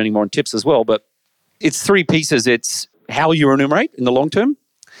culture. They start earning more in tips as well, but it's three pieces. It's how you remunerate in the long term.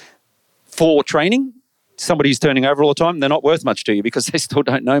 For training, somebody who's turning over all the time, they're not worth much to you because they still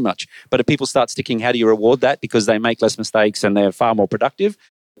don't know much. But if people start sticking, how do you reward that? Because they make less mistakes and they're far more productive.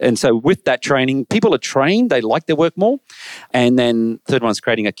 And so with that training, people are trained, they like their work more. And then third one's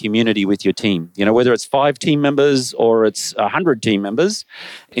creating a community with your team. You know, whether it's 5 team members or it's 100 team members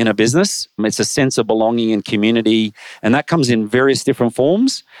in a business, it's a sense of belonging and community. And that comes in various different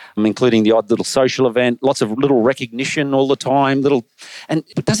forms, including the odd little social event, lots of little recognition all the time, and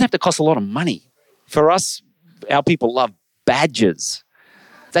it doesn't have to cost a lot of money. For us, our people love badges.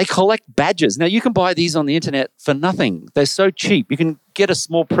 They collect badges. Now, you can buy these on the internet for nothing. They're so cheap. You can get a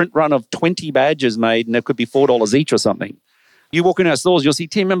small print run of 20 badges made, and it could be $4 each or something. You walk in our stores, you'll see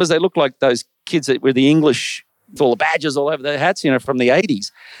team members, they look like those kids with the English, with all the badges all over their hats, you know, from the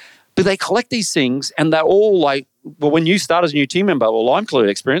 80s. But they collect these things, and they're all like, well, when you start as a new team member, well, I'm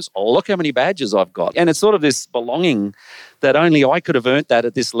clearly experienced. Oh, look how many badges I've got. And it's sort of this belonging that only I could have earned that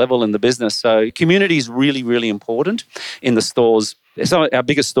at this level in the business. So community is really, really important in the stores. Some of our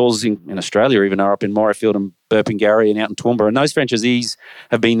biggest stores in Australia even are up in Morayfield and Burpengary and out in Toowoomba. And those franchisees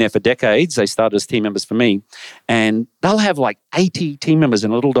have been there for decades. They started as team members for me. And they'll have like 80 team members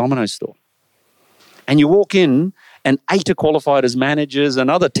in a little Domino store. And you walk in and 8 are qualified as managers,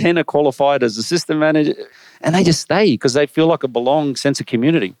 another 10 are qualified as assistant manager. And they just stay because they feel like a belong sense of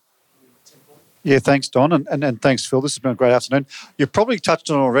community. Yeah, thanks, Don, and thanks, Phil. This has been a great afternoon. You've probably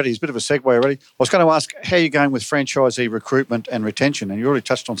touched on it already. It's a bit of a segue already. I was going to ask how you're going with franchisee recruitment and retention, and you already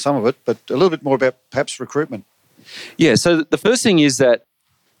touched on some of it, but a little bit more about perhaps recruitment. Yeah, so the first thing is that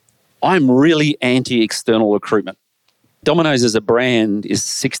I'm really anti-external recruitment. Domino's as a brand is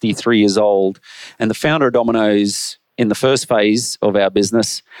 63 years old, and the founder of Domino's in the first phase of our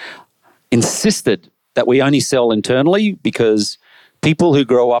business insisted that we only sell internally because people who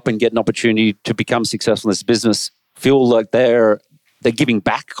grow up and get an opportunity to become successful in this business feel like they're giving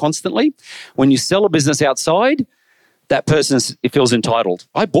back constantly. When you sell a business outside, that person feels entitled.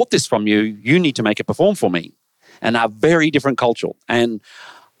 I bought this from you. You need to make it perform for me. And a very different culture. And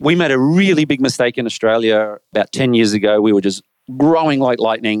we made a really big mistake in Australia about 10 years ago. We were just growing like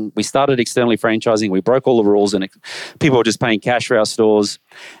lightning. We started externally franchising. We broke all the rules and people were just paying cash for our stores.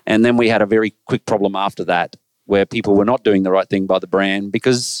 And then we had a very quick problem after that, where people were not doing the right thing by the brand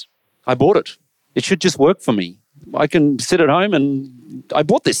because I bought it. It should just work for me. I can sit at home and I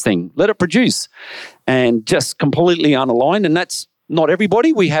bought this thing, let it produce, and just completely unaligned. And that's not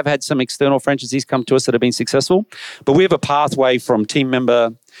everybody. We have had some external franchisees come to us that have been successful, but we have a pathway from team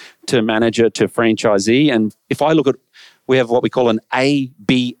member to manager to franchisee. And if I look at, we have what we call an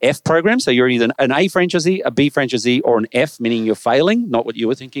A-B-F program. So you're either an A franchisee, a B franchisee, or an F, meaning you're failing, not what you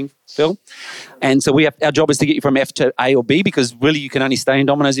were thinking, Phil. And so our job is to get you from F to A or B, because really you can only stay in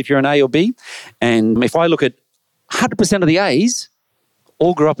Domino's if you're an A or B. And if I look at 100% of the A's,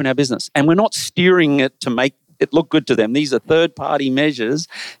 all grew up in our business. And we're not steering it to make it look good to them. These are third-party measures,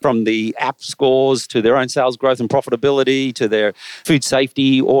 from the app scores to their own sales growth and profitability to their food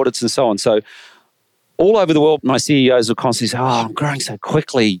safety audits and so on. So all over the world, my CEOs will constantly say, oh, I'm growing so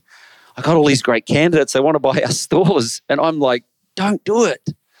quickly. I got all these great candidates. They want to buy our stores. And I'm like, don't do it.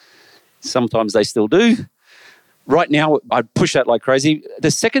 Sometimes they still do. Right now, I push that like crazy.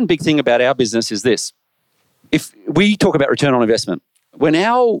 The second big thing about our business is this. If we talk about return on investment, when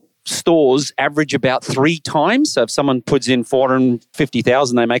our stores average about 3 times, so if someone puts in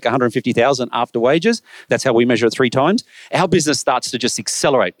 $450,000, they make $150,000 after wages. That's how we measure it 3 times. Our business starts to just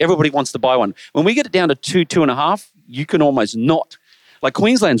accelerate. Everybody wants to buy one. When we get it down to 2.5, you can almost not. Like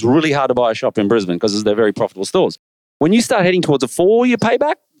Queensland's really hard to buy a shop in Brisbane because they're very profitable stores. When you start heading towards a 4-year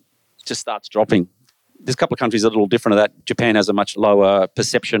payback, it just starts dropping. There's a couple of countries that are a little different to that. Japan has a much lower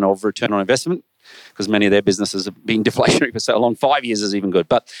perception of return on investment because many of their businesses have been deflationary for so long. 5 years is even good.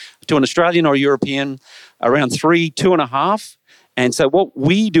 But to an Australian or European, around 3, 2.5. And so what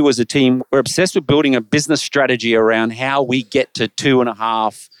we do as a team, we're obsessed with building a business strategy around how we get to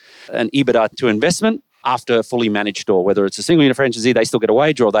 2.5 an EBITDA to investment after a fully managed store. Whether it's a single unit franchisee, they still get a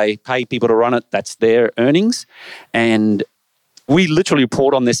wage, or they pay people to run it. That's their earnings. And we literally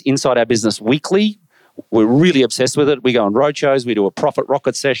report on this inside our business weekly. We're really obsessed with it. We go on roadshows. We do a profit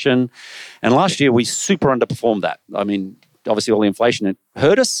rocket session. And last year, we super underperformed that. I mean, obviously all the inflation, it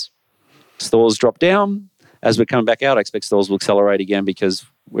hurt us. Stores dropped down. As we're coming back out, I expect stores will accelerate again because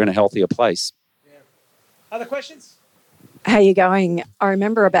we're in a healthier place. Yeah. Other questions? How are you going? I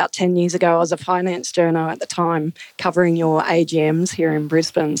remember about 10 years ago, I was a finance journo at the time covering your AGMs here in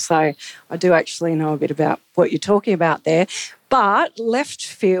Brisbane. So I do actually know a bit about what you're talking about there. But left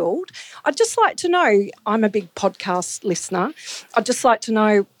field, I'd just like to know, I'm a big podcast listener. I'd just like to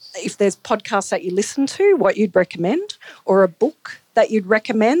know if there's podcasts that you listen to, what you'd recommend, or a book that you'd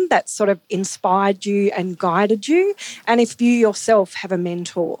recommend that sort of inspired you and guided you, and if you yourself have a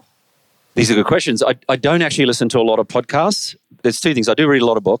mentor. These are good questions. I don't actually listen to a lot of podcasts. There's two things. I do read a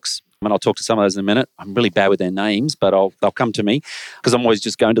lot of books, and I'll talk to some of those in a minute. I'm really bad with their names, but they'll come to me because I'm always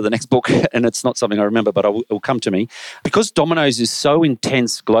just going to the next book, and it's not something I remember, but it will come to me. Because Domino's is so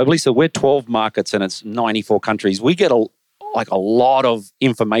intense globally, so we're 12 markets and it's 94 countries, we get a lot of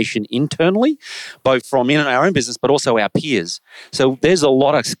information internally, both from in our own business, but also our peers. So there's a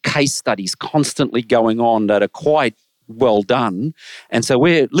lot of case studies constantly going on that are quite well done. And so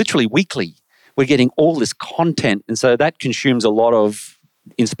we're literally weekly, we're getting all this content. And so that consumes a lot of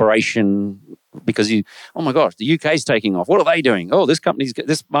inspiration because oh my gosh, the UK's taking off. What are they doing? Oh, this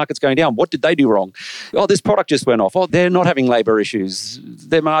market's going down. What did they do wrong? Oh, this product just went off. Oh, they're not having labor issues.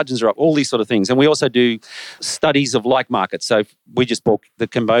 Their margins are up. All these sort of things. And we also do studies of like markets. So we just bought the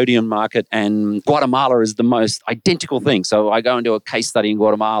Cambodian market, and Guatemala is the most identical thing. So I go and do a case study in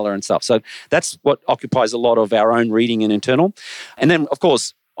Guatemala and stuff. So that's what occupies a lot of our own reading and internal. And then, of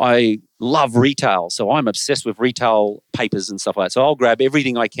course, I love retail, so I'm obsessed with retail papers and stuff like that. So I'll grab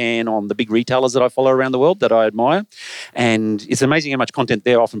everything I can on the big retailers that I follow around the world that I admire. And it's amazing how much content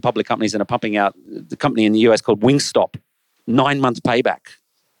they're often public companies that are pumping out. The company in the US called Wingstop, 9 months payback.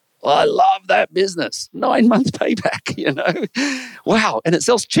 I love that business. 9 months payback, Wow. And it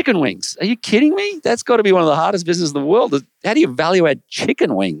sells chicken wings. Are you kidding me? That's got to be one of the hardest businesses in the world. How do you value add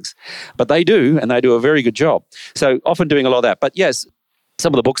chicken wings? But they do, and they do a very good job. So often doing a lot of that. But yes,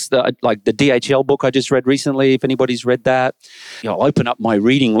 some of the books, like the DHL book I just read recently, if anybody's read that, I'll open up my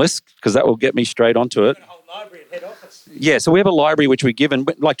reading list because that will get me straight onto it. We've got a whole library at head office. Yeah, so we have a library which we give,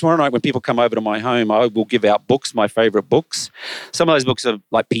 and like tomorrow night when people come over to my home, I will give out books, my favourite books. Some of those books are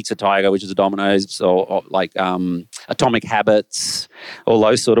like Pizza Tiger, which is a Domino's, or like Atomic Habits, all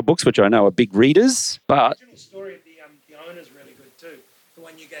those sort of books, which I know are big readers. But The original story of the owner is really good too, the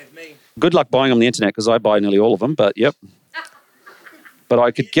one you gave me. Good luck buying on the internet because I buy nearly all of them, but yep. But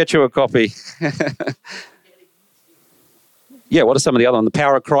I could get you a copy. Yeah, what are some of the other ones? The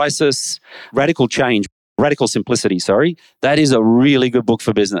Power of Crisis, Radical Simplicity, sorry. That is a really good book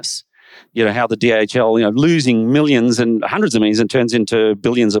for business. How the DHL, losing millions and hundreds of millions and turns into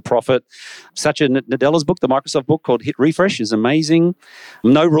billions of profit. Satya Nadella's book, the Microsoft book called Hit Refresh, is amazing.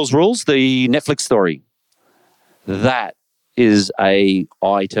 No Rules, the Netflix story. That is a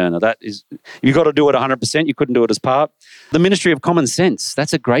eye-turner. You've got to do it 100%. You couldn't do it as part. The Ministry of Common Sense.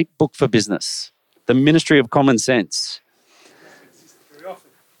 That's a great book for business. The Ministry of Common Sense.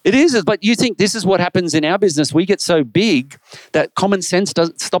 It is, but you think this is what happens in our business. We get so big that common sense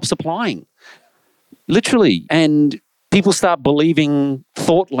stops applying. Literally. And people start believing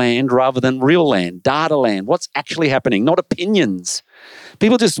thought land rather than real land, data land. What's actually happening, not opinions.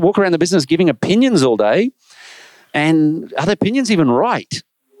 People just walk around the business giving opinions all day. And are the opinions even right?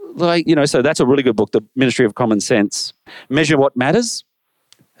 So that's a really good book, The Ministry of Common Sense. Measure What Matters.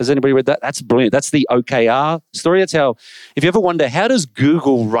 Has anybody read that? That's brilliant. That's the OKR story. That's how, if you ever wonder, how does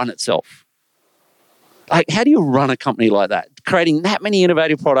Google run itself? Like, how do you run a company like that? Creating that many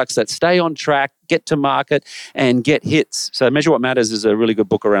innovative products that stay on track, get to market, and get hits. So Measure What Matters is a really good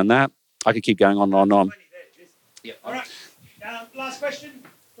book around that. I could keep going on and on. Yeah. All right. Last question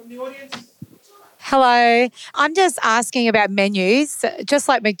from the audience. Hello. I'm just asking about menus. Just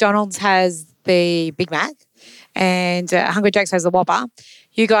like McDonald's has the Big Mac and Hungry Jack's has the Whopper,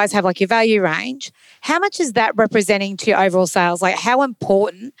 you guys have like your value range. How much is that representing to your overall sales? Like how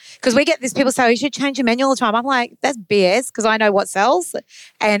important? Because we get this, people say, you should change your menu all the time. I'm like, that's BS because I know what sells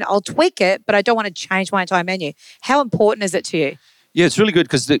and I'll tweak it, but I don't want to change my entire menu. How important is it to you? Yeah, it's really good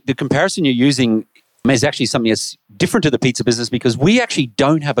because the comparison you're using is actually something that's different to the pizza business because we actually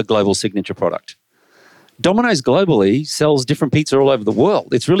don't have a global signature product. Domino's globally sells different pizza all over the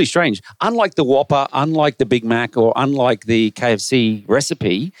world. It's really strange. Unlike the Whopper, unlike the Big Mac, or unlike the KFC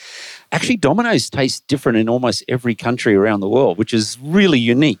recipe, actually Domino's tastes different in almost every country around the world, which is really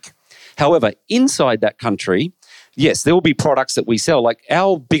unique. However, inside that country, yes, there will be products that we sell. Like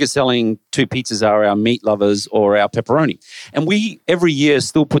our biggest selling two pizzas are our meat lovers or our pepperoni. And we, every year,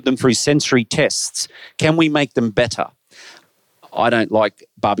 still put them through sensory tests. Can we make them better? I don't like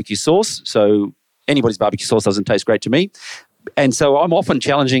barbecue sauce, so anybody's barbecue sauce doesn't taste great to me. And so I'm often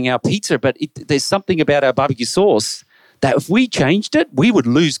challenging our pizza, but there's something about our barbecue sauce that if we changed it, we would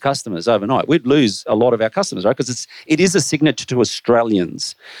lose customers overnight. We'd lose a lot of our customers, right? Because it is a signature to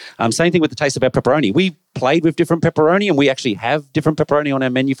Australians. Same thing with the taste of our pepperoni. We played with different pepperoni, and we actually have different pepperoni on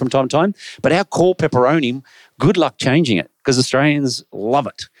our menu from time to time. But our core pepperoni, good luck changing it, because Australians love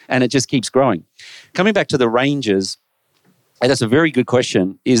it, and it just keeps growing. Coming back to the ranges, and that's a very good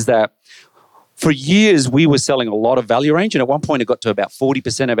question, is that for years, we were selling a lot of value range, and at one point it got to about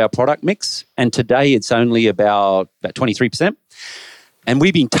 40% of our product mix, and today it's only about 23%. And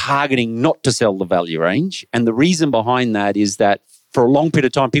we've been targeting not to sell the value range, and the reason behind that is that for a long period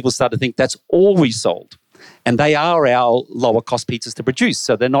of time, people started to think that's all we sold, and they are our lower cost pizzas to produce,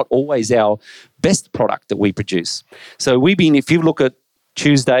 so they're not always our best product that we produce. So if you look at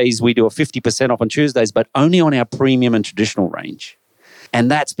Tuesdays, we do a 50% off on Tuesdays, but only on our premium and traditional range. And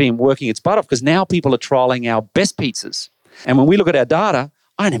that's been working its butt off because now people are trialing our best pizzas. And when we look at our data,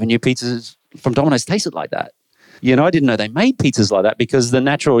 I never knew pizzas from Domino's tasted like that. I didn't know they made pizzas like that because the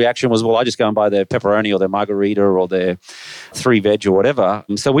natural reaction was, well, I just go and buy their pepperoni or their margarita or their 3 veg or whatever.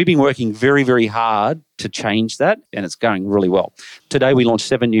 And so we've been working very, very hard to change that, and it's going really well. Today we launched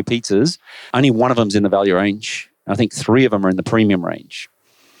 7 new pizzas. Only one of them's in the value range. I think 3 of them are in the premium range.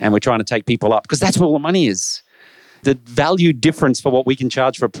 And we're trying to take people up because that's where all the money is. The value difference for what we can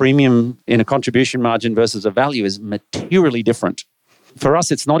charge for a premium in a contribution margin versus a value is materially different. For us,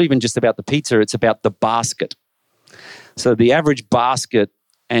 it's not even just about the pizza, it's about the basket. So the average basket,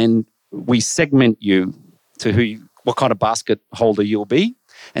 and we segment you to what kind of basket holder you'll be,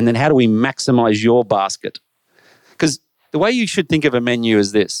 and then how do we maximize your basket? Because the way you should think of a menu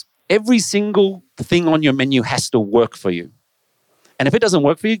is this. Every single thing on your menu has to work for you. And if it doesn't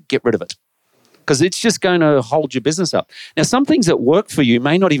work for you, get rid of it. Because it's just going to hold your business up. Now, some things that work for you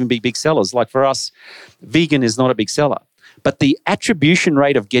may not even be big sellers. Like for us, vegan is not a big seller. But the attribution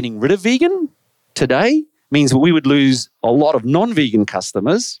rate of getting rid of vegan today means we would lose a lot of non-vegan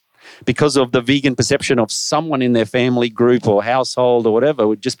customers because of the vegan perception of someone in their family group or household or whatever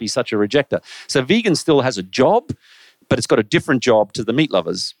would just be such a rejecter. So vegan still has a job, but it's got a different job to the meat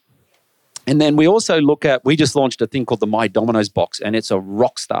lovers. And then we also we just launched a thing called the My Domino's box, and it's a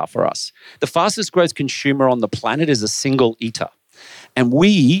rock star for us. The fastest growth consumer on the planet is a single eater. And we,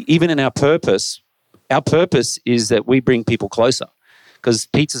 even in our purpose is that we bring people closer because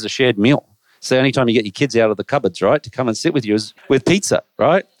pizza's a shared meal. So anytime you get your kids out of the cupboards, right, to come and sit with you is with pizza,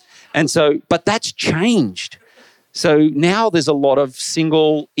 right? And so, but that's changed. So now there's a lot of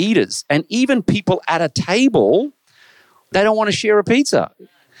single eaters, and even people at a table, they don't want to share a pizza.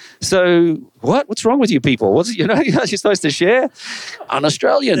 So what's wrong with you people? You're supposed to share? I'm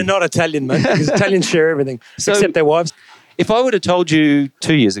Australian. They're not Italian, mate, because Italians share everything, except their wives. If I would have told you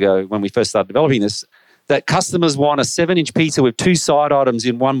 2 years ago when we first started developing this, that customers want a 7-inch pizza with 2 side items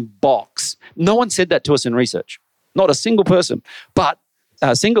in one box, no one said that to us in research. Not a single person. But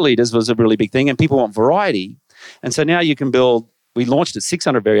single eaters was a really big thing, and people want variety. And so now you can we launched at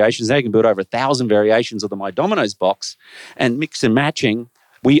 600 variations. Now you can build over 1,000 variations of the My Domino's box and mix and matching.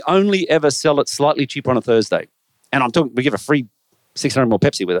 We only ever sell it slightly cheaper on a Thursday. And we give a free 600 ml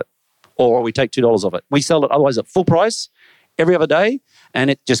Pepsi with it. Or we take $2 off it. We sell it otherwise at full price every other day,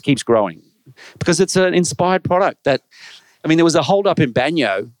 and it just keeps growing. Because it's an inspired product there was a hold up in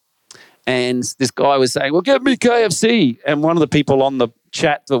Banyo, and this guy was saying, well, give me KFC. And one of the people on the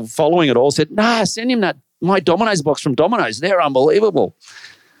chat following it all said, nah, send him that My Domino's box from Domino's. They're unbelievable.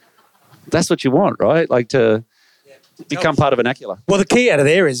 That's what you want, right? Like to become part of vernacular. Well, the key out of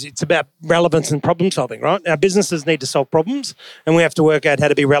there is it's about relevance and problem solving, right? Our businesses need to solve problems, and we have to work out how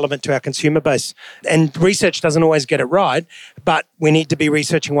to be relevant to our consumer base. And research doesn't always get it right, but we need to be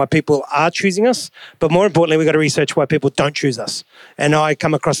researching why people are choosing us. But more importantly, we've got to research why people don't choose us. And I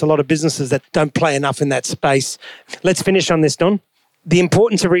come across a lot of businesses that don't play enough in that space. Let's finish on this, Don. The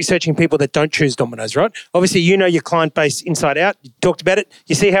importance of researching people that don't choose Domino's, right? Obviously, you know your client base inside out. You talked about it.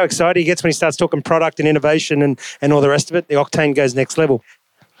 You see how excited he gets when he starts talking product and innovation and all the rest of it. The octane goes next level.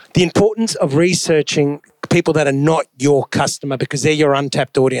 The importance of researching people that are not your customer because they're your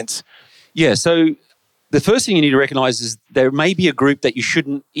untapped audience. Yeah, so the first thing you need to recognize is there may be a group that you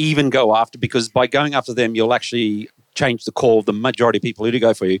shouldn't even go after because by going after them, you'll actually change the call of the majority of people who do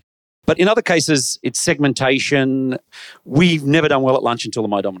go for you. But in other cases, it's segmentation. We've never done well at lunch until the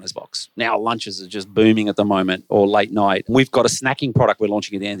My Domino's box. Now lunches are just booming at the moment, or late night. We've got a snacking product we're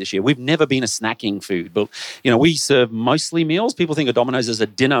launching at the end of this year. We've never been a snacking food, but we serve mostly meals. People think of Domino's as a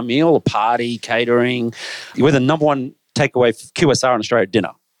dinner meal, a party, catering. We're the number one takeaway QSR in Australia at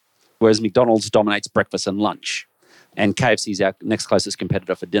dinner, whereas McDonald's dominates breakfast and lunch. And KFC is our next closest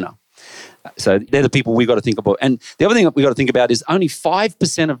competitor for dinner. So they're the people we've got to think about. And the other thing that we've got to think about is only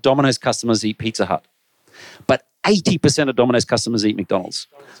 5% of Domino's customers eat Pizza Hut, but 80% of Domino's customers eat McDonald's.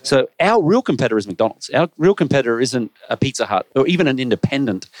 So our real competitor is McDonald's. Our real competitor isn't a Pizza Hut or even an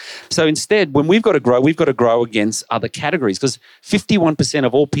independent. So instead, when we've got to grow against other categories, because 51%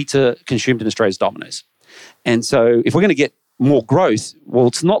 of all pizza consumed in Australia is Domino's. And so if we're going to get more growth, well,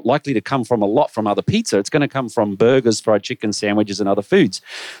 it's not likely to come from a lot from other pizza. It's going to come from burgers, fried chicken, sandwiches, and other foods.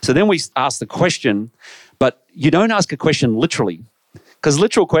 So then we ask the question, but you don't ask a question literally, because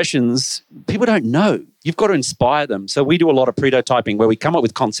literal questions, people don't know. You've got to inspire them. So we do a lot of prototyping where we come up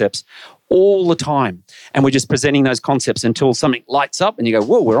with concepts all the time, and we're just presenting those concepts until something lights up and you go,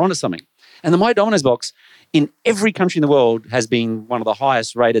 whoa, we're onto something. And the My Domino's box in every country in the world has been one of the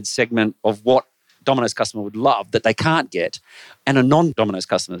highest rated segment of what Domino's customer would love that they can't get, and a non-Domino's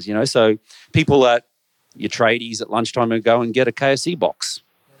customers, So people at your tradies at lunchtime would go and get a KFC box.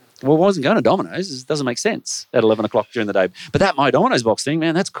 Well, I wasn't going to Domino's. It doesn't make sense at 11 o'clock during the day. But that My Domino's box thing,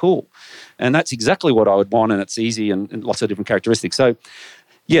 man, that's cool. And that's exactly what I would want, and it's easy and lots of different characteristics. So,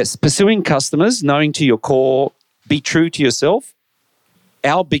 yes, pursuing customers, knowing to your core, be true to yourself.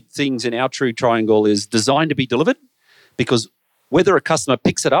 Our big things in our true triangle is designed to be delivered, because whether a customer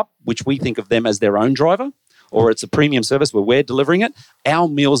picks it up, which we think of them as their own driver, or it's a premium service where we're delivering it, our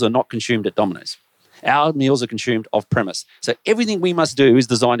meals are not consumed at Domino's. Our meals are consumed off premise. So everything we must do is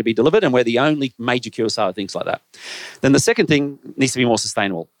designed to be delivered, and we're the only major QSR, things like that. Then the second thing needs to be more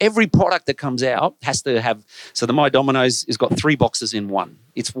sustainable. Every product that comes out has to have, so the My Domino's has got 3 boxes in one.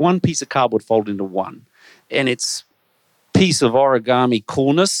 It's one piece of cardboard folded into one. And it's piece of origami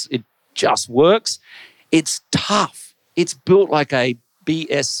coolness. It just works. It's tough. It's built like a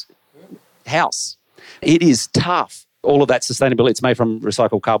BS house. It is tough. All of that sustainability, it's made from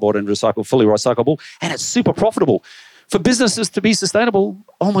recycled cardboard and fully recyclable, and it's super profitable. For businesses to be sustainable,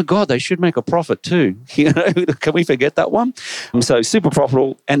 oh my God, they should make a profit too. Can we forget that one? So super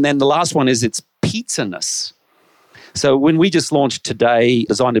profitable. And then the last one is its pizza-ness. So when we just launched today,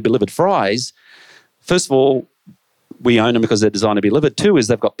 designed to be delivered fries, first of all, we own them because they're designed to be delivered. 2 is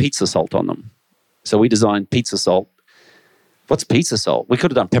they've got pizza salt on them. So we designed pizza salt. What's pizza salt? We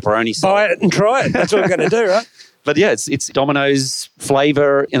could have done pepperoni salt. Buy it and try it. That's what we're going to do, right? But yeah, it's Domino's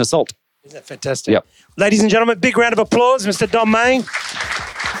flavour in a salt. Isn't that fantastic? Yep. Ladies and gentlemen, big round of applause, Mr. Dom Meij.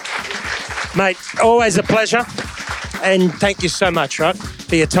 Mate, always a pleasure. And thank you so much, right,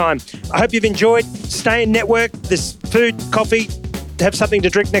 for your time. I hope you've enjoyed. Stay in network. There's food, coffee, have something to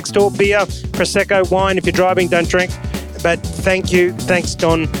drink next door, beer, Prosecco, wine. If you're driving, don't drink. But thank you. Thanks,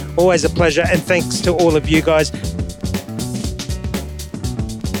 Don. Always a pleasure. And thanks to all of you guys.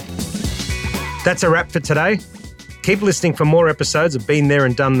 That's a wrap for today. Keep listening for more episodes of Been There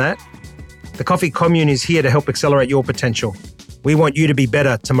and Done That. The Coffee Commune is here to help accelerate your potential. We want you to be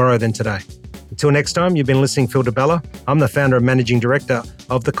better tomorrow than today. Until next time, you've been listening to Phil DiBella. I'm the founder and managing director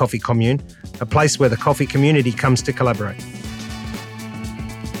of the Coffee Commune, a place where the coffee community comes to collaborate.